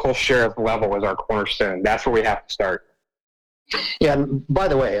 That local sheriff level is our cornerstone. That's where we have to start. Yeah, and by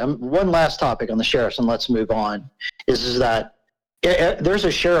the way, one last topic on the sheriffs, and let's move on, is that there's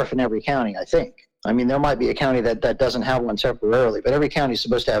a sheriff in every county, I think. There might be a county that doesn't have one temporarily, but every county is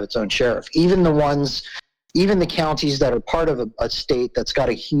supposed to have its own sheriff. Even the counties that are part of a state that's got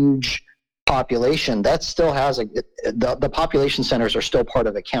a huge population, that still has the population centers are still part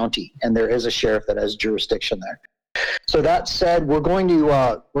of a county, and there is a sheriff that has jurisdiction there. So that said, we're going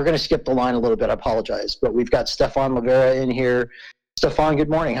to skip the line a little bit. I apologize, but we've got Stefan Rivera in here. Stefan, good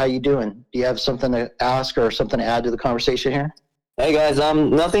morning. How you doing? Do you have something to ask or something to add to the conversation here? Hey guys,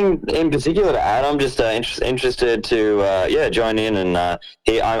 nothing in particular to add. I'm just interested to join in and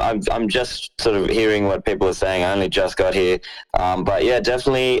I'm just sort of hearing what people are saying. I only just got here, but yeah,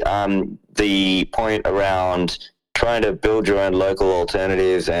 definitely the point around trying to build your own local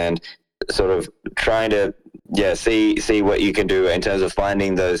alternatives and sort of trying to see what you can do in terms of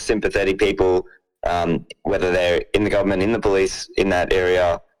finding those sympathetic people, whether they're in the government, in the police, in that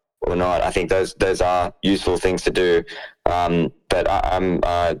area or not. I think those are useful things to do. But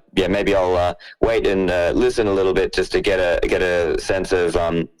maybe I'll wait and listen a little bit just to get a sense of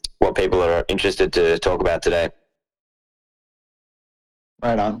what people are interested to talk about today.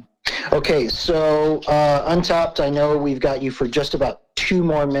 Right on. Okay, so Untapped, I know we've got you for just about 2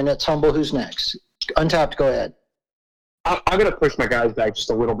 more minutes. Humble, who's next? Untapped, go ahead. I'm going to push my guys back just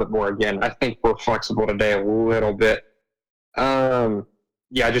a little bit more again. I think we're flexible today a little bit. I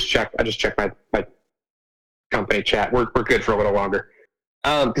just checked my company chat. We're good for a little longer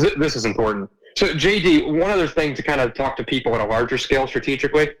because this is important. So JD, one other thing to kind of talk to people on a larger scale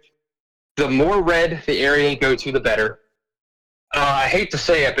strategically, the more red the area you go to, the better. I hate to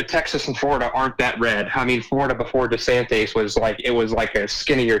say it, but Texas and Florida aren't that red. Florida before DeSantis was like a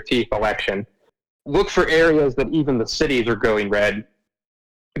skin of your teeth election. Look for areas that even the cities are going red.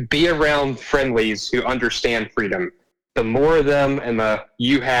 Be around friendlies who understand freedom. The more of them and the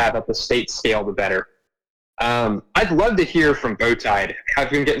you have at the state scale, the better. I'd love to hear from Bowtide. I've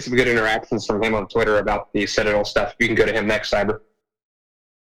been getting some good interactions from him on Twitter about the Citadel stuff. You can go to him next, Cyber.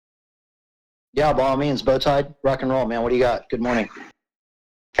 Yeah, by all means, Bowtide, rock and roll, man. What do you got? Good morning.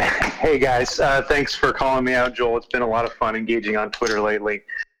 Hey guys, thanks for calling me out, Joel. It's been a lot of fun engaging on Twitter lately.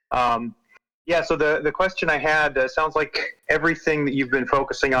 Yeah, so the question I had sounds like everything that you've been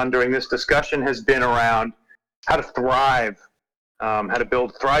focusing on during this discussion has been around how to thrive, how to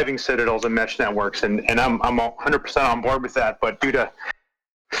build thriving citadels and mesh networks, and I'm 100% on board with that. But due to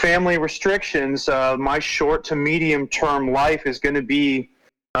family restrictions, my short to medium term life is going to be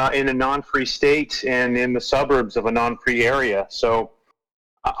in a non-free state and in the suburbs of a non-free area. So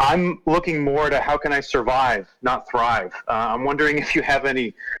I'm looking more to how can I survive, not thrive. I'm wondering if you have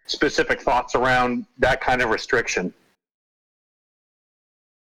any specific thoughts around that kind of restriction.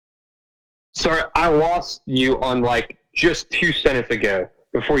 Sorry, I lost you on like just 2 sentences ago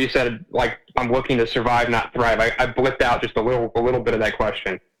before you said like I'm looking to survive, not thrive. I blipped out just a little bit of that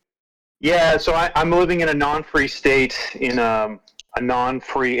question. Yeah, so I'm living in a non-free state in a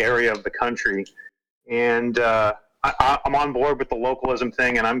non-free area of the country, and I'm on board with the localism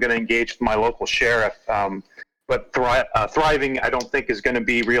thing, and I'm going to engage with my local sheriff. But thriving, I don't think, is going to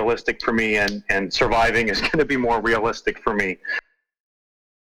be realistic for me, and surviving is going to be more realistic for me.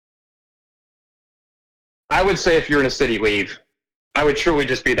 I would say if you're in a city, leave. I would truly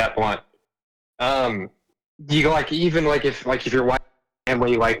just be that blunt. You like even like if your wife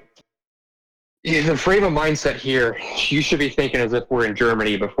family like the frame of mindset here, you should be thinking as if we're in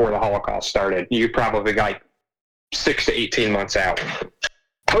Germany before the Holocaust started. You probably like 6 to 18 months out.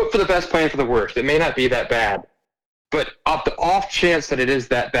 Hope for the best, plan for the worst. It may not be that bad, but off the off chance that it is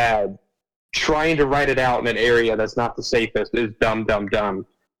that bad, trying to write it out in an area that's not the safest is dumb.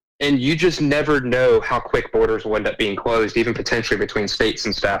 And you just never know how quick borders will end up being closed, even potentially between states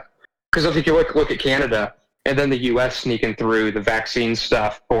and stuff. Because if you look at Canada and then the U.S. sneaking through the vaccine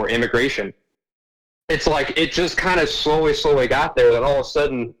stuff for immigration, it's like it just kind of slowly got there that all of a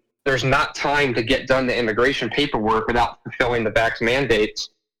sudden there's not time to get done the immigration paperwork without fulfilling the vax mandates,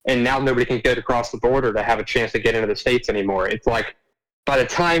 and now nobody can get across the border to have a chance to get into the States anymore. It's like by the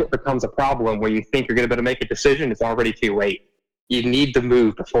time it becomes a problem where you think you're going to be able to make a decision, it's already too late. You need to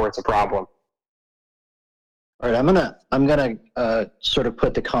move before it's a problem. All right, I'm gonna sort of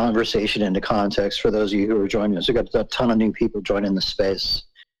put the conversation into context for those of you who are joining us. We've got a ton of new people joining the space.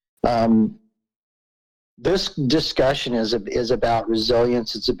 This discussion is about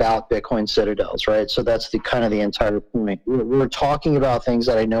resilience. It's about Bitcoin citadels, right? So that's the kind of the entire point. We're talking about things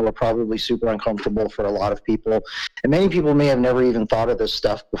that I know are probably super uncomfortable for a lot of people, and many people may have never even thought of this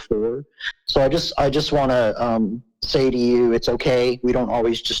stuff before. So I just want to say to you, it's okay. We don't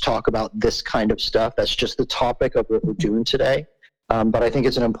always just talk about this kind of stuff. That's just the topic of what we're doing today. But I think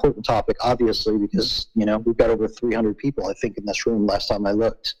it's an important topic, obviously, because we've got over 300 people, I think, in this room last time I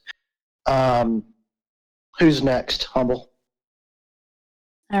looked. Who's next? Humble.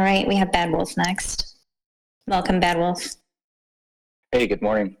 All right, we have Bad Wolf next. Welcome, Bad Wolf. Hey, good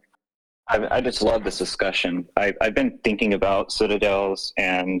morning. I just love this discussion. I've been thinking about citadels,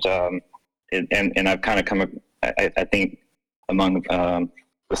 and I've kind of come, I think, among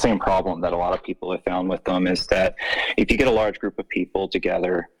the same problem that a lot of people have found with them is that if you get a large group of people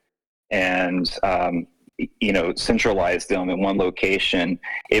together and centralize them in one location,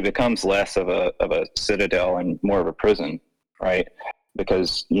 it becomes less of a citadel and more of a prison, right?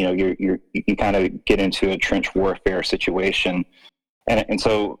 Because you kind of get into a trench warfare situation, and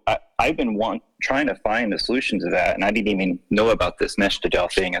so I've been trying to find a solution to that, and I didn't even know about this mesh citadel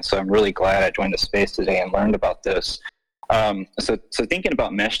thing, and so I'm really glad I joined the space today and learned about this. So thinking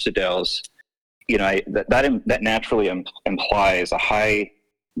about mesh citadels, that naturally implies a high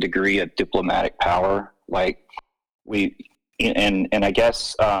degree of diplomatic power. Like and I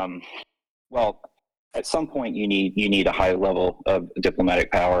guess, well, at some point you need a high level of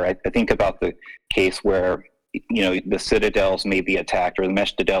diplomatic power. I think about the case where, the citadels may be attacked or the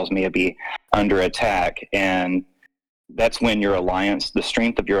mesh citadels may be under attack. And that's when the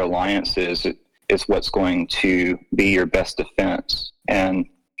strength of your alliance is what's going to be your best defense. And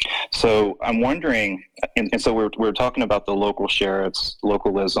so I'm wondering, and so we're talking about the local sheriffs,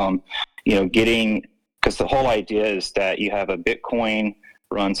 localism, because the whole idea is that you have a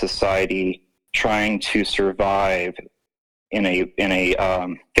Bitcoin-run society trying to survive in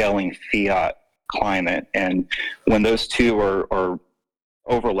a failing fiat climate, and when those two are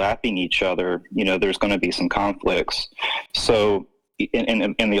overlapping each other, there's going to be some conflicts. So,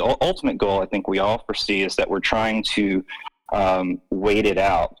 and the ultimate goal I think we all foresee is that we're trying to wait it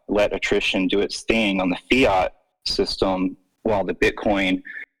out, let attrition do its thing on the fiat system, while the Bitcoin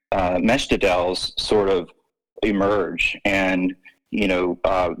mesh citadels sort of emerge, and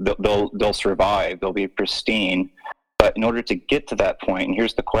they'll survive. They'll be pristine. But in order to get to that point, and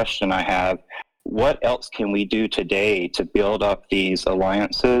here's the question I have: what else can we do today to build up these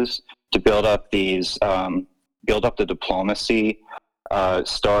alliances, to build up the diplomacy,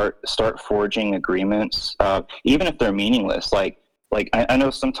 start forging agreements, even if they're meaningless? Like I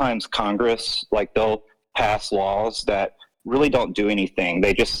know sometimes Congress, like, they'll pass laws that really don't do anything.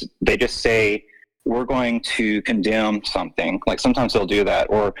 They just say, we're going to condemn something. Like, sometimes they'll do that,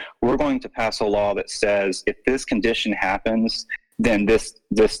 or we're going to pass a law that says if this condition happens, then this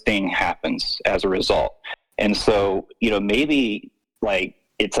thing happens as a result. And so, maybe, like,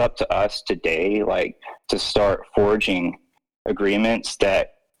 it's up to us today, like, to start forging agreements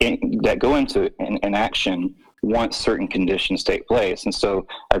that go into an action once certain conditions take place. And so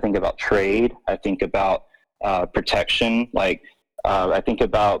I think about trade, I think about protection, like I think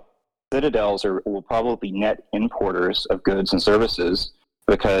about Citadels will probably be net importers of goods and services,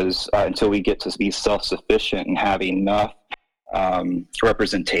 because until we get to be self-sufficient and have enough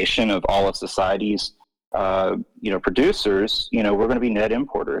representation of all of society's producers, we're going to be net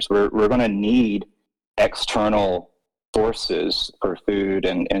importers. We're going to need external sources for food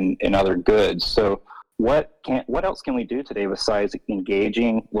and other goods. So what else can we do today besides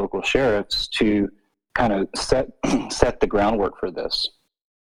engaging local sheriffs to kind of set the groundwork for this?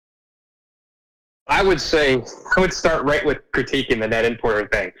 I would start right with critiquing the net importer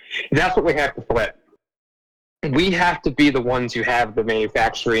thing. That's what we have to flip. We have to be the ones who have the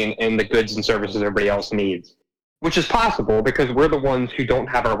manufacturing and the goods and services everybody else needs, which is possible because we're the ones who don't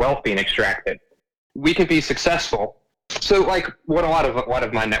have our wealth being extracted. We can be successful. So, like, what a lot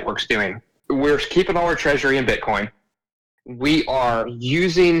of my network's doing, we're keeping all our treasury in Bitcoin. We are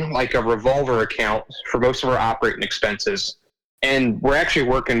using, like, a revolver account for most of our operating expenses. And we're actually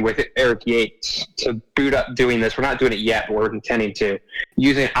working with Eric Yates to boot up doing this. We're not doing it yet, but we're intending to,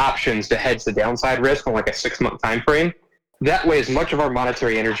 using options to hedge the downside risk on, like, a 6-month time frame. That way, as much of our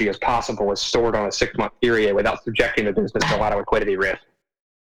monetary energy as possible is stored on a 6-month period without subjecting the business to a lot of liquidity risk.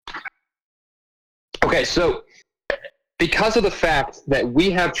 Okay, so because of the fact that we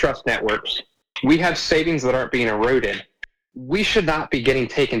have trust networks, we have savings that aren't being eroded, we should not be getting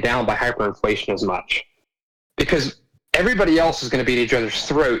taken down by hyperinflation as much. Because everybody else is going to be at each other's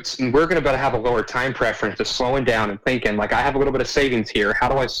throats, and we're going to have a lower time preference of slowing down and thinking, like, I have a little bit of savings here. How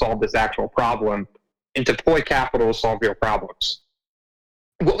do I solve this actual problem and deploy capital to solve real problems?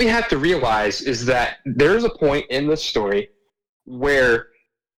 What we have to realize is that there's a point in this story where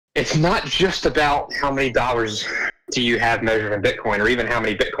it's not just about how many dollars do you have measured in Bitcoin, or even how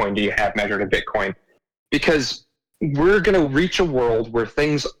many Bitcoin do you have measured in Bitcoin, because we're going to reach a world where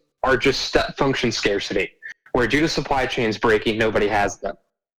things are just step function scarcity, where due to supply chains breaking, nobody has them.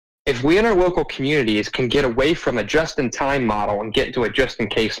 If we in our local communities can get away from a just-in-time model and get into a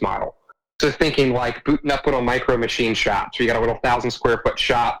just-in-case model, so thinking like booting up little micro machine shops, where you got a little 1,000-square-foot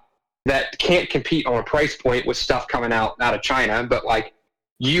shop that can't compete on a price point with stuff coming out of China, but, like,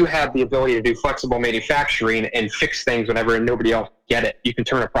 you have the ability to do flexible manufacturing and fix things whenever nobody else get it. You can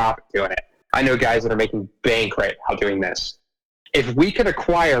turn a profit doing it. I know guys that are making bank right now doing this. If we could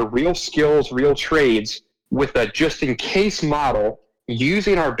acquire real skills, real trades with a just-in-case model,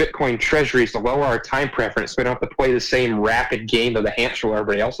 using our Bitcoin treasuries to lower our time preference so we don't have to play the same rapid game of the hamster wheel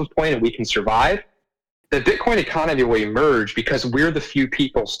everybody else is playing and we can survive, the Bitcoin economy will emerge because we're the few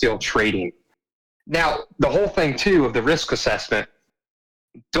people still trading. Now, the whole thing, too, of the risk assessment,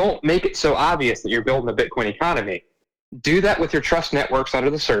 don't make it so obvious that you're building a Bitcoin economy. Do that with your trust networks under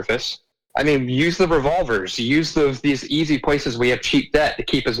the surface. I mean, use the revolvers. Use these easy places where you have cheap debt to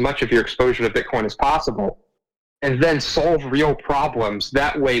keep as much of your exposure to Bitcoin as possible. And then solve real problems.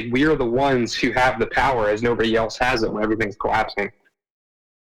 That way, we're the ones who have the power as nobody else has it when everything's collapsing.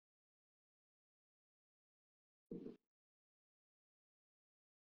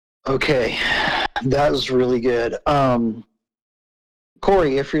 Okay, that was really good.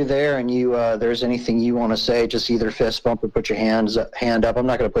 Corey, if you're there and there's anything you want to say, just either fist bump or put your hand up. I'm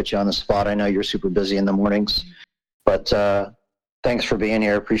not going to put you on the spot. I know you're super busy in the mornings, but thanks for being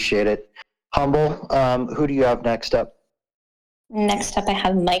here. Appreciate it. Humble, who do you have next up? Next up, I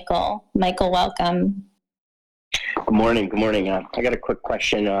have Michael. Michael, welcome. Good morning. I got a quick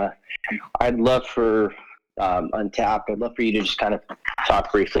question. I'd love for Untapped, I'd love for you to just kind of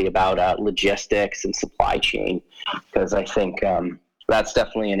talk briefly about logistics and supply chain, because I think that's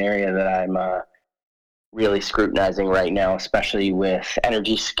definitely an area that I'm really scrutinizing right now, especially with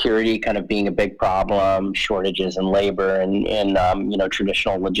energy security kind of being a big problem, shortages in labor and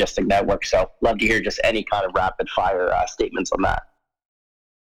traditional logistic networks. So love to hear just any kind of rapid fire statements on that.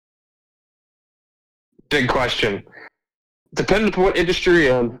 Big question. Depending upon what industry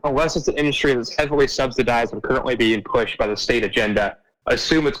you're in, unless it's an industry that's heavily subsidized and currently being pushed by the state agenda,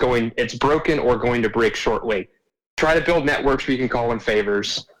 assume it's broken or going to break shortly. Try to build networks where you can call in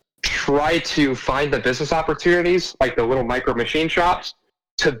favors. Try to find the business opportunities, like the little micro machine shops,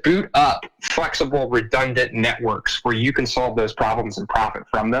 to boot up flexible, redundant networks where you can solve those problems and profit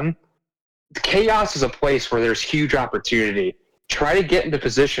from them. Chaos is a place where there's huge opportunity. Try to get into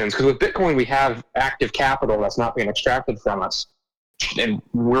positions, because with Bitcoin we have active capital that's not being extracted from us, and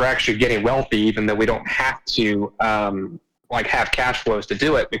we're actually getting wealthy even though we don't have to have cash flows to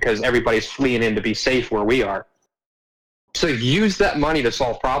do it, because everybody's fleeing in to be safe where we are. So use that money to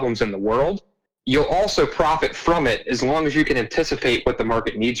solve problems in the world. You'll also profit from it as long as you can anticipate what the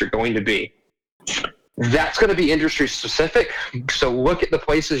market needs are going to be. That's going to be industry specific. So look at the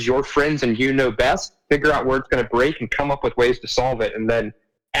places your friends and you know best, figure out where it's going to break, and come up with ways to solve it. And then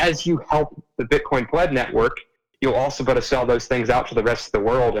as you help the Bitcoin Pleb network, you'll also be able to sell those things out to the rest of the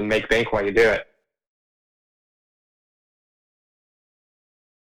world and make bank while you do it.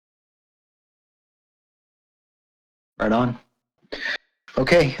 Right on.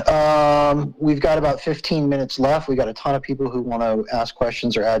 Okay, we've got about 15 minutes left. We got a ton of people who want to ask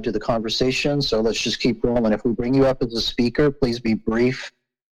questions or add to the conversation, so let's just keep rolling. If we bring you up as a speaker, please be brief.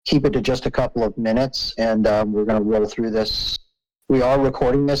 Keep it to just a couple of minutes, and we're going to roll through this. We are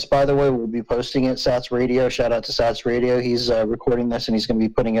recording this, by the way. We'll be posting it. Sats Radio, shout out to Sats Radio. He's recording this, and he's going to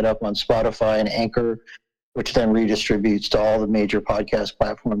be putting it up on Spotify and Anchor, which then redistributes to all the major podcast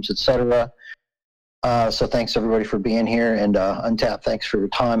platforms, etc. So thanks everybody for being here, and Untapped, thanks for your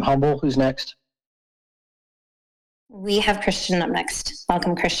time. Humble, who's next? We have Christian up next.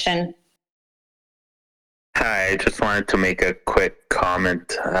 Welcome, Christian. Hi, I just wanted to make a quick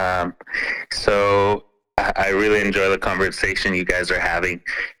comment. So I really enjoy the conversation you guys are having.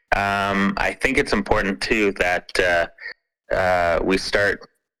 I think it's important too that we start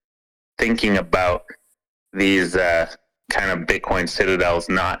thinking about these kind of Bitcoin citadels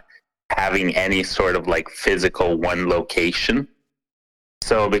not having any sort of like physical one location.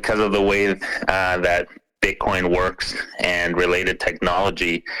 So because of the way that Bitcoin works and related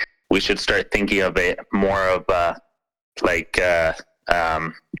technology, we should start thinking of it more of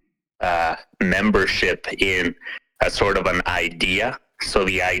membership in a sort of an idea. So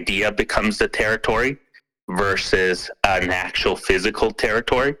the idea becomes the territory versus an actual physical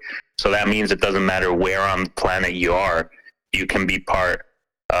territory. So that means it doesn't matter where on the planet you are, you can be part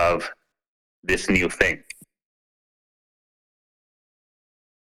of this new thing.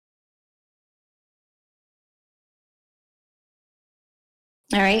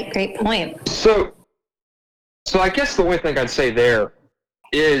 All right, great point. So I guess the only thing I'd say there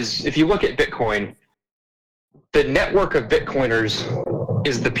is, if you look at Bitcoin, the network of Bitcoiners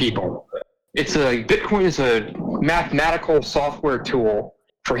is the people. Bitcoin is a mathematical software tool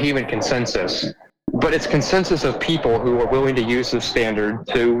for human consensus, but it's consensus of people who are willing to use the standard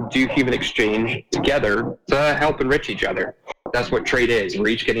to do human exchange together to help enrich each other. That's what trade is. We're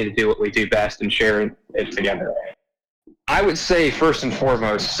each getting to do what we do best and sharing it together. I would say, first and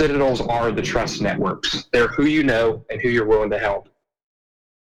foremost, Citadels are the trust networks. They're who you know and who you're willing to help.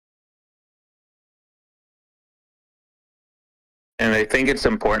 And I think it's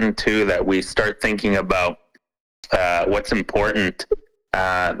important, too, that we start thinking about what's important.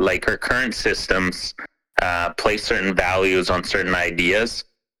 Like our current systems place certain values on certain ideas,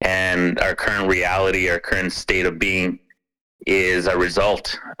 and our current reality, our current state of being is a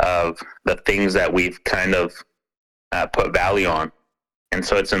result of the things that we've kind of put value on. And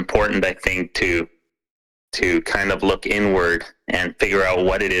so it's important, I think, to kind of look inward and figure out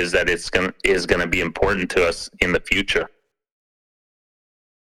what it is that is going to be important to us in the future.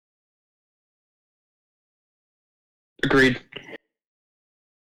 Agreed.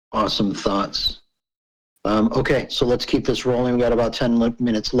 Awesome thoughts. Okay, so let's keep this rolling. We got about 10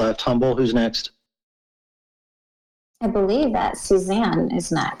 minutes left. Humble, who's next? I believe that Suzanne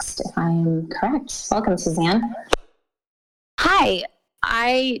is next, if I am correct. Welcome, Suzanne. Hi.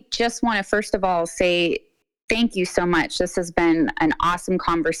 I just want to first of all say thank you so much. This has been an awesome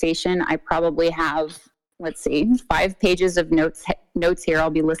conversation. I probably have, 5 pages of notes here.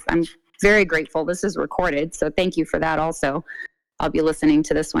 I'm very grateful. This is recorded, so thank you for that also. I'll be listening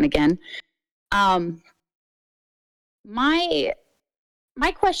to this one again. My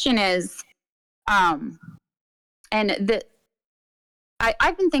question is, I've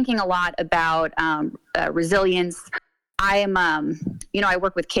been thinking a lot about resilience. I am, I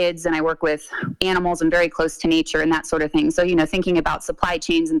work with kids and I work with animals. I'm very close to nature and that sort of thing. So, thinking about supply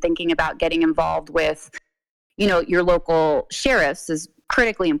chains and thinking about getting involved with, your local sheriffs is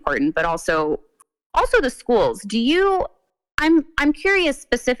critically important, but also also the schools. I'm curious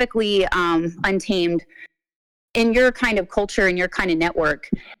specifically, Untamed, in your kind of culture, in your kind of network,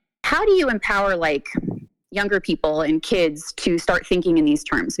 how do you empower like younger people and kids to start thinking in these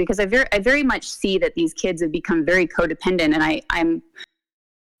terms? Because I very much see that these kids have become very codependent, and I'm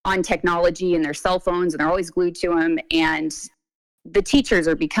on technology and their cell phones, and they're always glued to them, and the teachers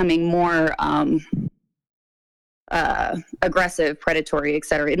are becoming more aggressive, predatory, et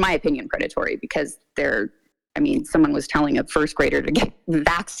cetera. In my opinion, predatory, because someone was telling a first grader to get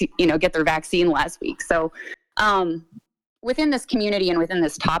get their vaccine last week. So within this community and within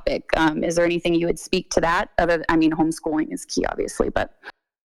this topic, is there anything you would speak to that? Homeschooling is key, obviously, but.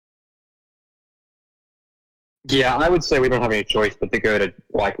 Yeah, I would say we don't have any choice but to go to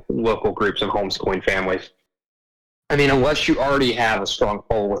like local groups of homeschooling families. I mean, unless you already have a strong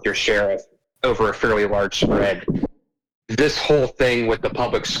pull with your sheriff over a fairly large spread, this whole thing with the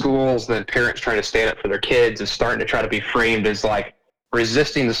public schools, then parents trying to stand up for their kids, is starting to try to be framed as like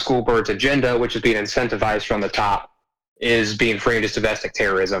resisting the school board's agenda, which is being incentivized from the top, is being framed as domestic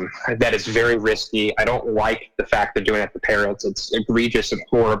terrorism. That is very risky. I don't like the fact they're doing it to parents. It's egregious and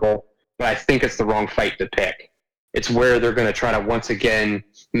horrible, but I think it's the wrong fight to pick. It's where they're going to try to once again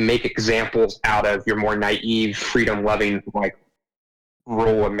make examples out of your more naive, freedom-loving, like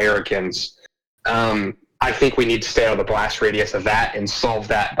rural Americans. I think we need to stay out of the blast radius of that and solve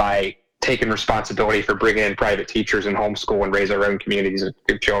that by taking responsibility for bringing in private teachers and homeschool and raise our own communities of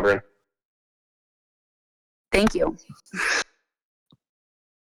good children. Thank you.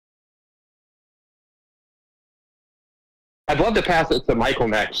 I'd love to pass it to Michael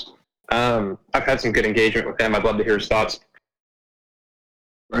next. I've had some good engagement with him. I'd love to hear his thoughts.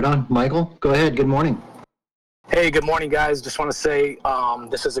 Right on. Michael, go ahead. Good morning. Hey, good morning, guys. Just want to say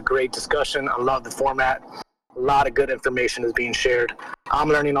this is a great discussion. I love the format. A lot of good information is being shared. I'm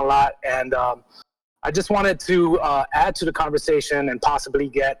learning a lot, and I just wanted to add to the conversation and possibly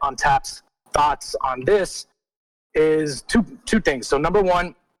get Untapped's thoughts on this is two things. So number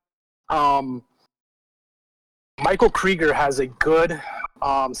one, Michael Krieger has a good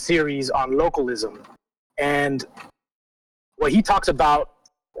series on localism, and what he talks about,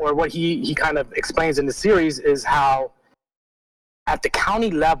 or what he kind of explains in the series, is how at the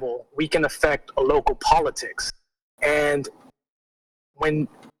county level we can affect a local politics, and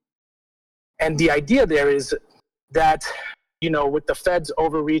the idea there is that, with the Fed's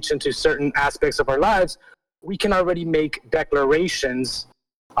overreach into certain aspects of our lives, we can already make declarations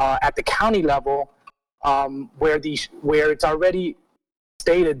at the county level where it's already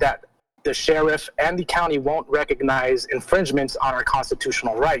stated that the sheriff and the county won't recognize infringements on our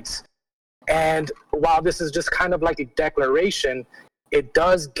constitutional rights. And while this is just kind of like a declaration, it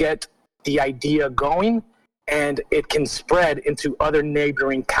does get the idea going, and it can spread into other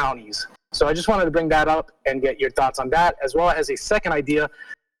neighboring counties. So I just wanted to bring that up and get your thoughts on that, as well as a second idea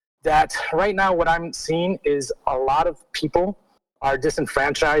that right now what I'm seeing is a lot of people are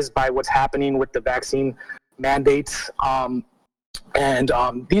disenfranchised by what's happening with the vaccine mandates.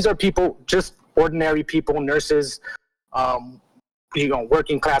 These are people, just ordinary people, nurses,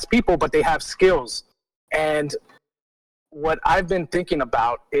 working class people, but they have skills. And what I've been thinking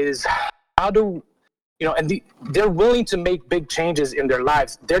about is they're willing to make big changes in their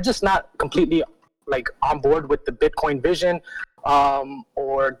lives. They're just not completely on board with the Bitcoin vision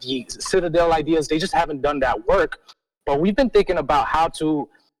or the Citadel ideas. They just haven't done that work. But we've been thinking about how to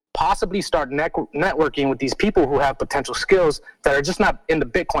possibly start networking with these people who have potential skills that are just not in the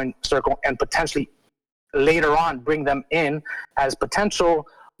Bitcoin circle, and potentially later on bring them in as potential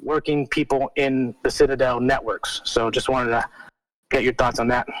working people in the Citadel networks. So just wanted to get your thoughts on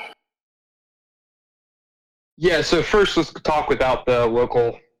that. Yeah, so first let's talk about the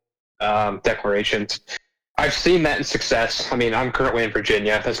local declarations. I've seen that in success. I mean, I'm currently in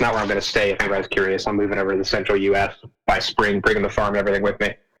Virginia. That's not where I'm going to stay, if anybody's curious. I'm moving over to the central U.S. by spring, bringing the farm and everything with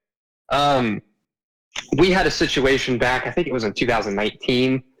me. We had a situation back, I think it was in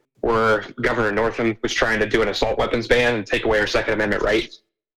 2019, where Governor Northam was trying to do an assault weapons ban and take away our Second Amendment rights.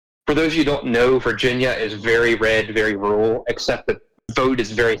 For those of you who don't know, Virginia is very red, very rural, except the vote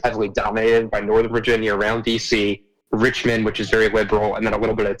is very heavily dominated by Northern Virginia around D.C., Richmond, which is very liberal, and then a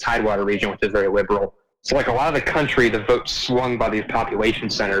little bit of the Tidewater region, which is very liberal. So like a lot of the country, the vote's swung by these population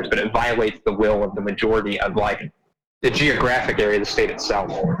centers, but it violates the will of the majority of the geographic area of the state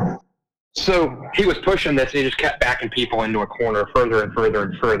itself. So he was pushing this, and he just kept backing people into a corner further and further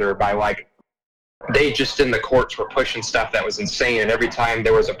and further by they just in the courts were pushing stuff that was insane. And every time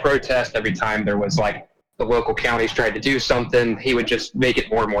there was a protest, every time there was the local counties tried to do something, he would just make it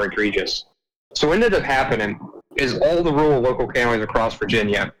more and more egregious. So what ended up happening is all the rural local counties across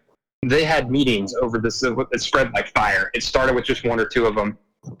Virginia they had meetings over this. It spread like fire. It started with just one or two of them.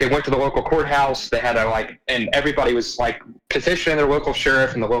 They went to the local courthouse. They had and everybody was like petitioning their local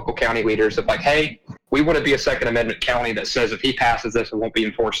sheriff and the local county leaders of like, hey, we want to be a Second Amendment county that says if he passes this, it won't be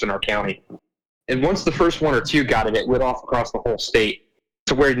enforced in our county. And once the first one or two got it, it went off across the whole state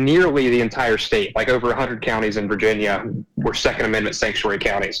to where nearly the entire state, like over 100 counties in Virginia, were Second Amendment sanctuary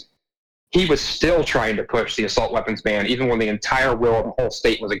counties. He was still trying to push the assault weapons ban, even when the entire will of the whole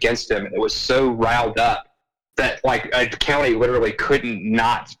state was against him. And it was so riled up that like a county literally couldn't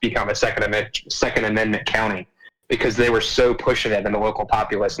not become a Second Amendment county because they were so pushing it in the local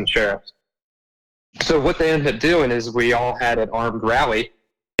populace and sheriffs. So what they ended up doing is we all had an armed rally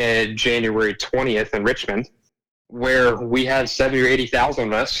on January 20th in Richmond, where we had 70 or 80,000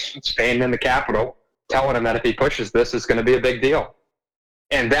 of us staying in the Capitol, telling him that if he pushes this, it's going to be a big deal.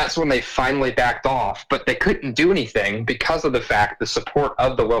 And that's when they finally backed off, but they couldn't do anything because of the fact the support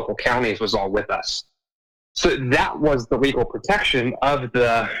of the local counties was all with us. So that was the legal protection of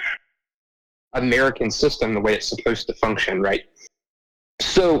the American system, the way it's supposed to function, right?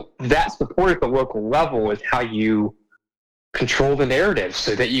 So that support at the local level is how you control the narrative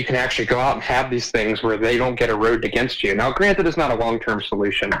so that you can actually go out and have these things where they don't get eroded against you. Now, granted, it's not a long-term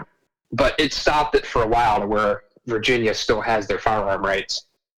solution, but it stopped it for a while to where Virginia still has their firearm rights.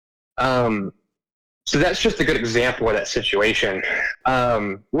 So that's just a good example of that situation.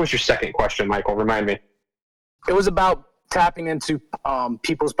 What was your second question, Michael? Remind me. It was about tapping into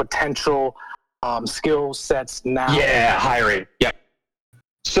people's potential skill sets now. Yeah, hiring. Yep.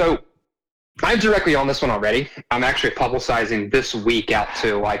 So I'm directly on this one already. I'm actually publicizing this week out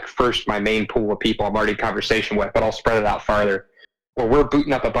to like first my main pool of people I'm already in conversation with, but I'll spread it out farther. Where we're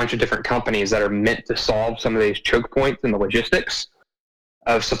booting up a bunch of different companies that are meant to solve some of these choke points in the logistics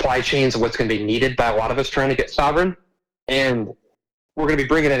of supply chains and what's going to be needed by a lot of us trying to get sovereign. And we're going to be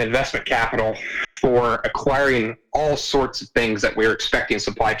bringing in investment capital for acquiring all sorts of things that we're expecting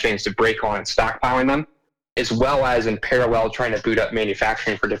supply chains to break on and stockpiling them, as well as in parallel trying to boot up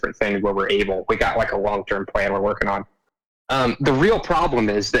manufacturing for different things where we're able. We got like a long-term plan we're working on. The real problem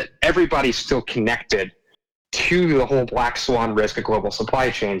is that everybody's still connected to the whole black swan risk of global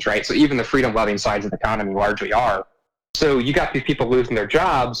supply chains, right? So even the freedom-loving sides of the economy largely are. So you got these people losing their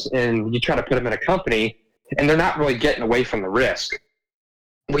jobs, and you try to put them in a company, and they're not really getting away from the risk.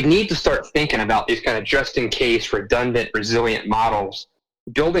 We need to start thinking about these kind of just-in-case, redundant, resilient models,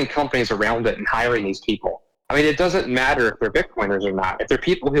 building companies around it and hiring these people. I mean, it doesn't matter if they're Bitcoiners or not. If they're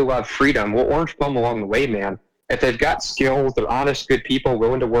people who love freedom, we'll orange them along the way, man. If they've got skills, they're honest, good people,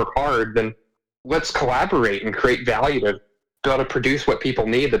 willing to work hard, then let's collaborate and create value to be able to produce what people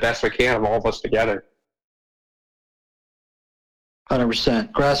need the best we can of all of us together.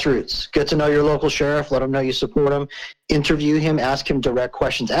 100%. Grassroots. Get to know your local sheriff. Let him know you support him. Interview him. Ask him direct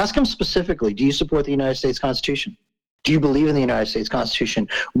questions. Ask him specifically, do you support the United States Constitution? Do you believe in the United States Constitution?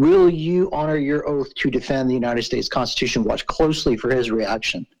 Will you honor your oath to defend the United States Constitution? Watch closely for his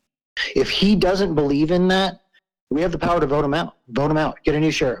reaction. If he doesn't believe in that, we have the power to vote him out. Vote him out. Get a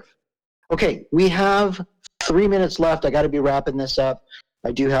new sheriff. Okay, we have 3 minutes left. I got to be wrapping this up.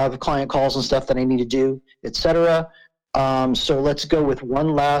 I do have client calls and stuff that I need to do, etc. So let's go with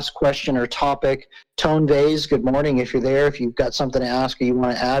one last question or topic. Tone Vase, good morning. If you're there, if you've got something to ask or you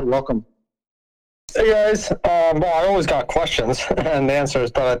want to add, welcome. Hey guys, well, I always got questions and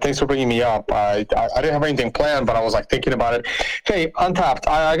answers, but thanks for bringing me up. I didn't have anything planned, but I was like thinking about it. Hey, Untapped,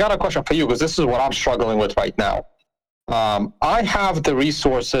 I got a question for you because this is what I'm struggling with right now. I have the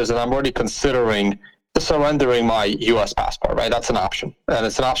resources and I'm already considering surrendering my U.S. passport, right? That's an option. And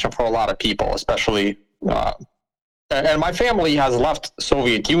it's an option for a lot of people, especially, and my family has left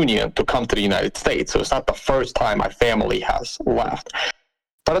Soviet Union to come to the United States. So it's not the first time my family has left.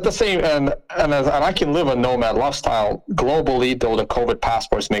 But at the same, and I can live a nomad lifestyle globally, though the COVID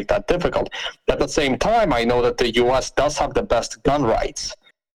passports make that difficult. At the same time, I know that the U.S. does have the best gun rights.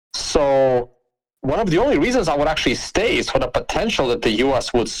 So one of the only reasons I would actually stay is for the potential that the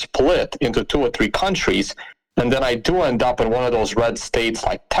U.S. would split into 2 or 3 countries, and then I do end up in one of those red states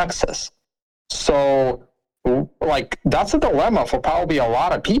like Texas. So, like, that's a dilemma for probably a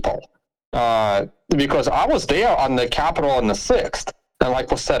lot of people, because I was there on the Capitol on the 6th, and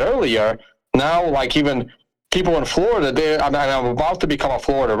like was said earlier, now, like, even people in Florida, I'm about to become a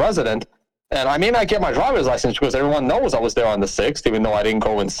Florida resident, and I may not get my driver's license because everyone knows I was there on the 6th, even though I didn't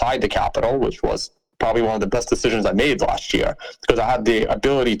go inside the Capitol, which was probably one of the best decisions I made last year, because I had the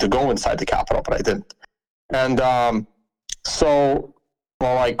ability to go inside the Capitol, but I didn't. And so,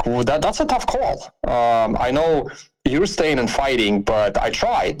 well, like, that's a tough call. I know you're staying and fighting, but I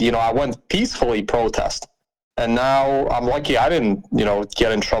tried. You know, I went peacefully protest. And now I'm lucky I didn't,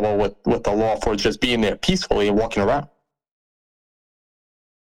 get in trouble with the law for just being there peacefully and walking around.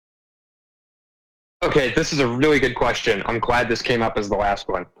 Okay, this is a really good question. I'm glad this came up as the last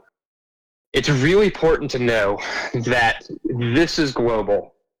one. It's really important to know that this is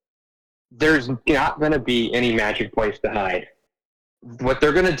global. There's not going to be any magic place to hide. What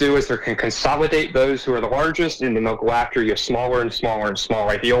they're going to do is they're going to consolidate those who are the largest, and then they'll go after you smaller and smaller and smaller.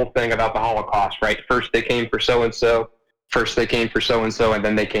 Like the old thing about the Holocaust, right? First they came for so-and-so, and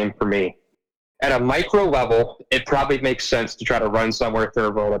then they came for me. At a micro level, it probably makes sense to try to run somewhere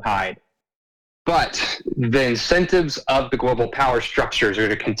third world and hide. But the incentives of the global power structures are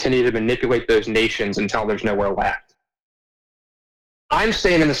to continue to manipulate those nations until there's nowhere left. I'm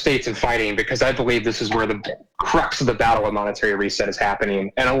staying in the States and fighting because I believe this is where the crux of the battle of monetary reset is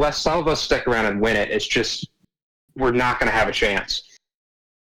happening. And unless some of us stick around and win it, it's just, we're not going to have a chance.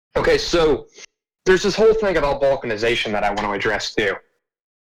 Okay, so there's this whole thing about balkanization that I want to address too.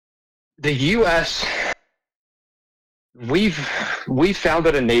 The U.S., we've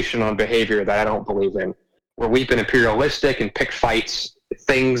founded a nation on behavior that I don't believe in, where we've been imperialistic and picked fights,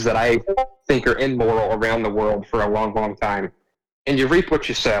 things that I think are immoral around the world for a long, long time. And you reap what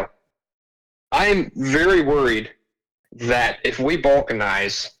you sow. I'm very worried that if we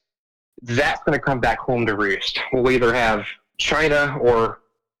balkanize, that's going to come back home to roost. We'll either have China or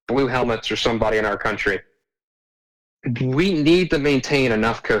Blue Helmets or somebody in our country. We need to maintain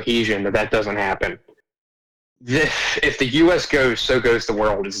enough cohesion that doesn't happen. If the U.S. goes, so goes the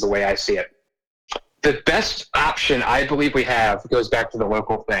world, is the way I see it. The best option I believe we have goes back to the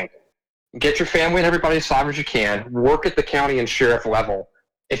local thing. Get your family and everybody as sovereign as you can. Work at the county and sheriff level.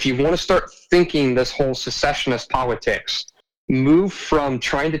 If you want to start thinking this whole secessionist politics, move from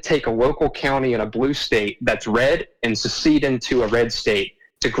trying to take a local county in a blue state that's red and secede into a red state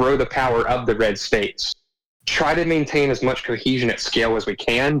to grow the power of the red states. Try to maintain as much cohesion at scale as we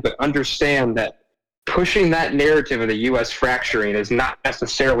can, but understand that pushing that narrative of the U.S. fracturing is not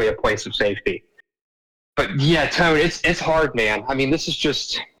necessarily a place of safety. But yeah, Tone, it's hard, man. I mean, this is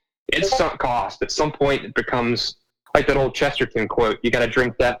just, it's sunk cost. At some point, it becomes like that old Chesterton quote, you got to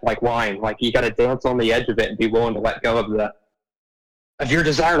drink death like wine. Like, you got to dance on the edge of it and be willing to let go of your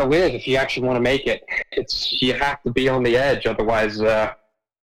desire to live if you actually want to make it. You have to be on the edge, otherwise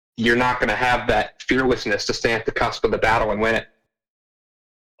you're not going to have that fearlessness to stand at the cusp of the battle and win it.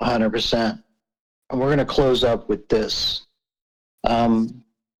 100%. And we're going to close up with this.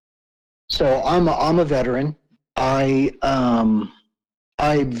 So I'm a veteran. I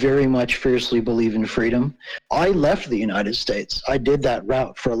very much fiercely believe in freedom. I left the United States. I did that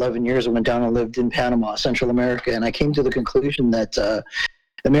route for 11 years. I went down and lived in Panama, Central America, and I came to the conclusion that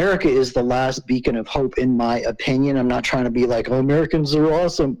America is the last beacon of hope, in my opinion. I'm not trying to be like, oh, Americans are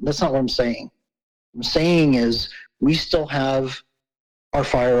awesome. That's not what I'm saying. What I'm saying is we still have our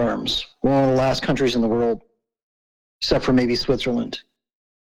firearms. We're one of the last countries in the world, except for maybe Switzerland.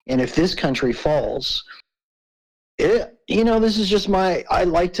 And if this country falls, this is just I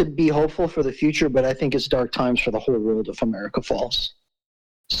like to be hopeful for the future, but I think it's dark times for the whole world if America falls.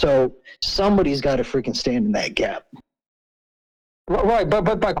 So somebody's got to freaking stand in that gap. Right,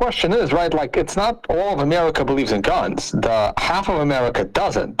 but my question is, right, like, it's not all of America believes in guns. The half of America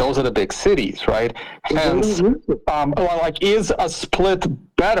doesn't. Those are the big cities, right? Hence, is a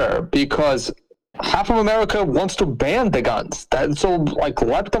split better? Because half of America wants to ban the guns. So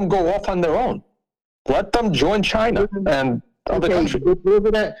let them go off on their own. Let them join China and other countries. We're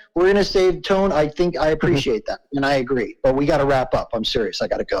gonna save Tone. I think I appreciate that, and I agree. But we got to wrap up. I'm serious. I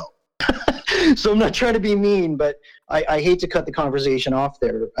got to go. So I'm not trying to be mean, but I hate to cut the conversation off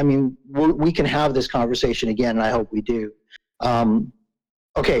there. I mean, we can have this conversation again, and I hope we do.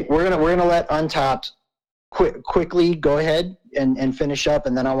 Okay, we're gonna let Untapped quickly go ahead and finish up,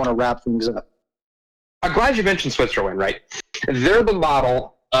 and then I want to wrap things up. I'm glad you mentioned Switzerland, right? They're the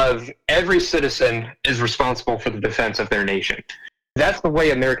model of every citizen is responsible for the defense of their nation. That's the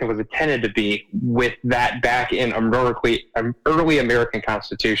way America was intended to be, with that back in early American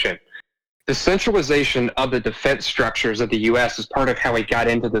Constitution. The centralization of the defense structures of the U.S. is part of how we got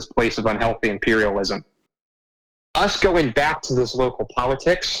into this place of unhealthy imperialism. Us going back to this local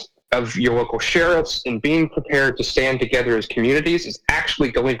politics of your local sheriffs and being prepared to stand together as communities is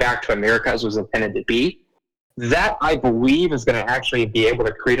actually going back to America as was intended to be. That, I believe, is going to actually be able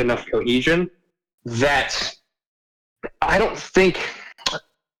to create enough cohesion that I think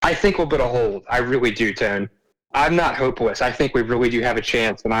we'll put a hold. I really do, Tone. I'm not hopeless. I think we really do have a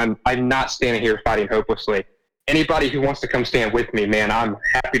chance, and I'm not standing here fighting hopelessly. Anybody who wants to come stand with me, man, I'm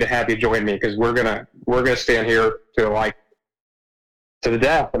happy to have you join me, because we're gonna stand here to the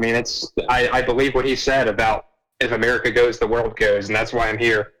death. I mean, I believe what he said about if America goes, the world goes, and that's why I'm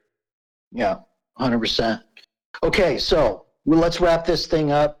here. Yeah, 100%. Okay, so let's wrap this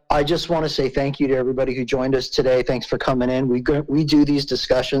thing up. I just want to say thank you to everybody who joined us today. Thanks for coming in. We do these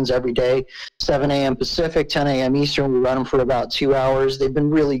discussions every day, 7 a.m. Pacific, 10 a.m. Eastern. We run them for about 2 hours. They've been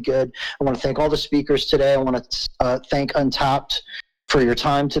really good. I want to thank all the speakers today. I want to thank Untapped for your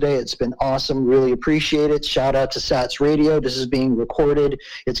time today. It's been awesome. Really appreciate it. Shout out to Sats Radio. This is being recorded.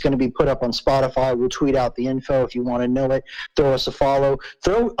 It's going to be put up on Spotify. We'll tweet out the info if you want to know it. Throw us a follow.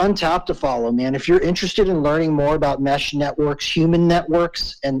 Throw Untapped a follow, man. If you're interested in learning more about mesh networks, human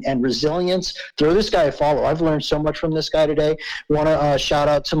networks, and resilience, throw this guy a follow. I've learned so much from this guy today. Want to shout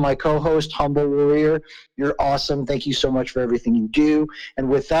out to my co-host, Humble Warrior. You're awesome. Thank you so much for everything you do. And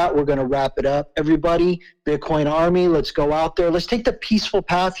with that, we're going to wrap it up. Everybody, Bitcoin Army, let's go out there. Let's take the peaceful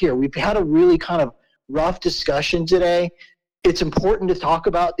path here. We've had a really kind of rough discussion today. It's important to talk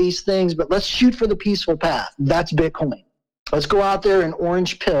about these things, but let's shoot for the peaceful path. That's Bitcoin. Let's go out there and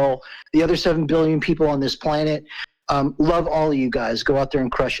orange pill the other 7 billion people on this planet. Love all of you guys. Go out there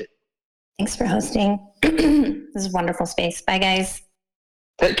and crush it. Thanks for hosting. This is a wonderful space. Bye, guys.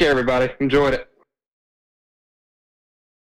 Take care, everybody. Enjoyed it.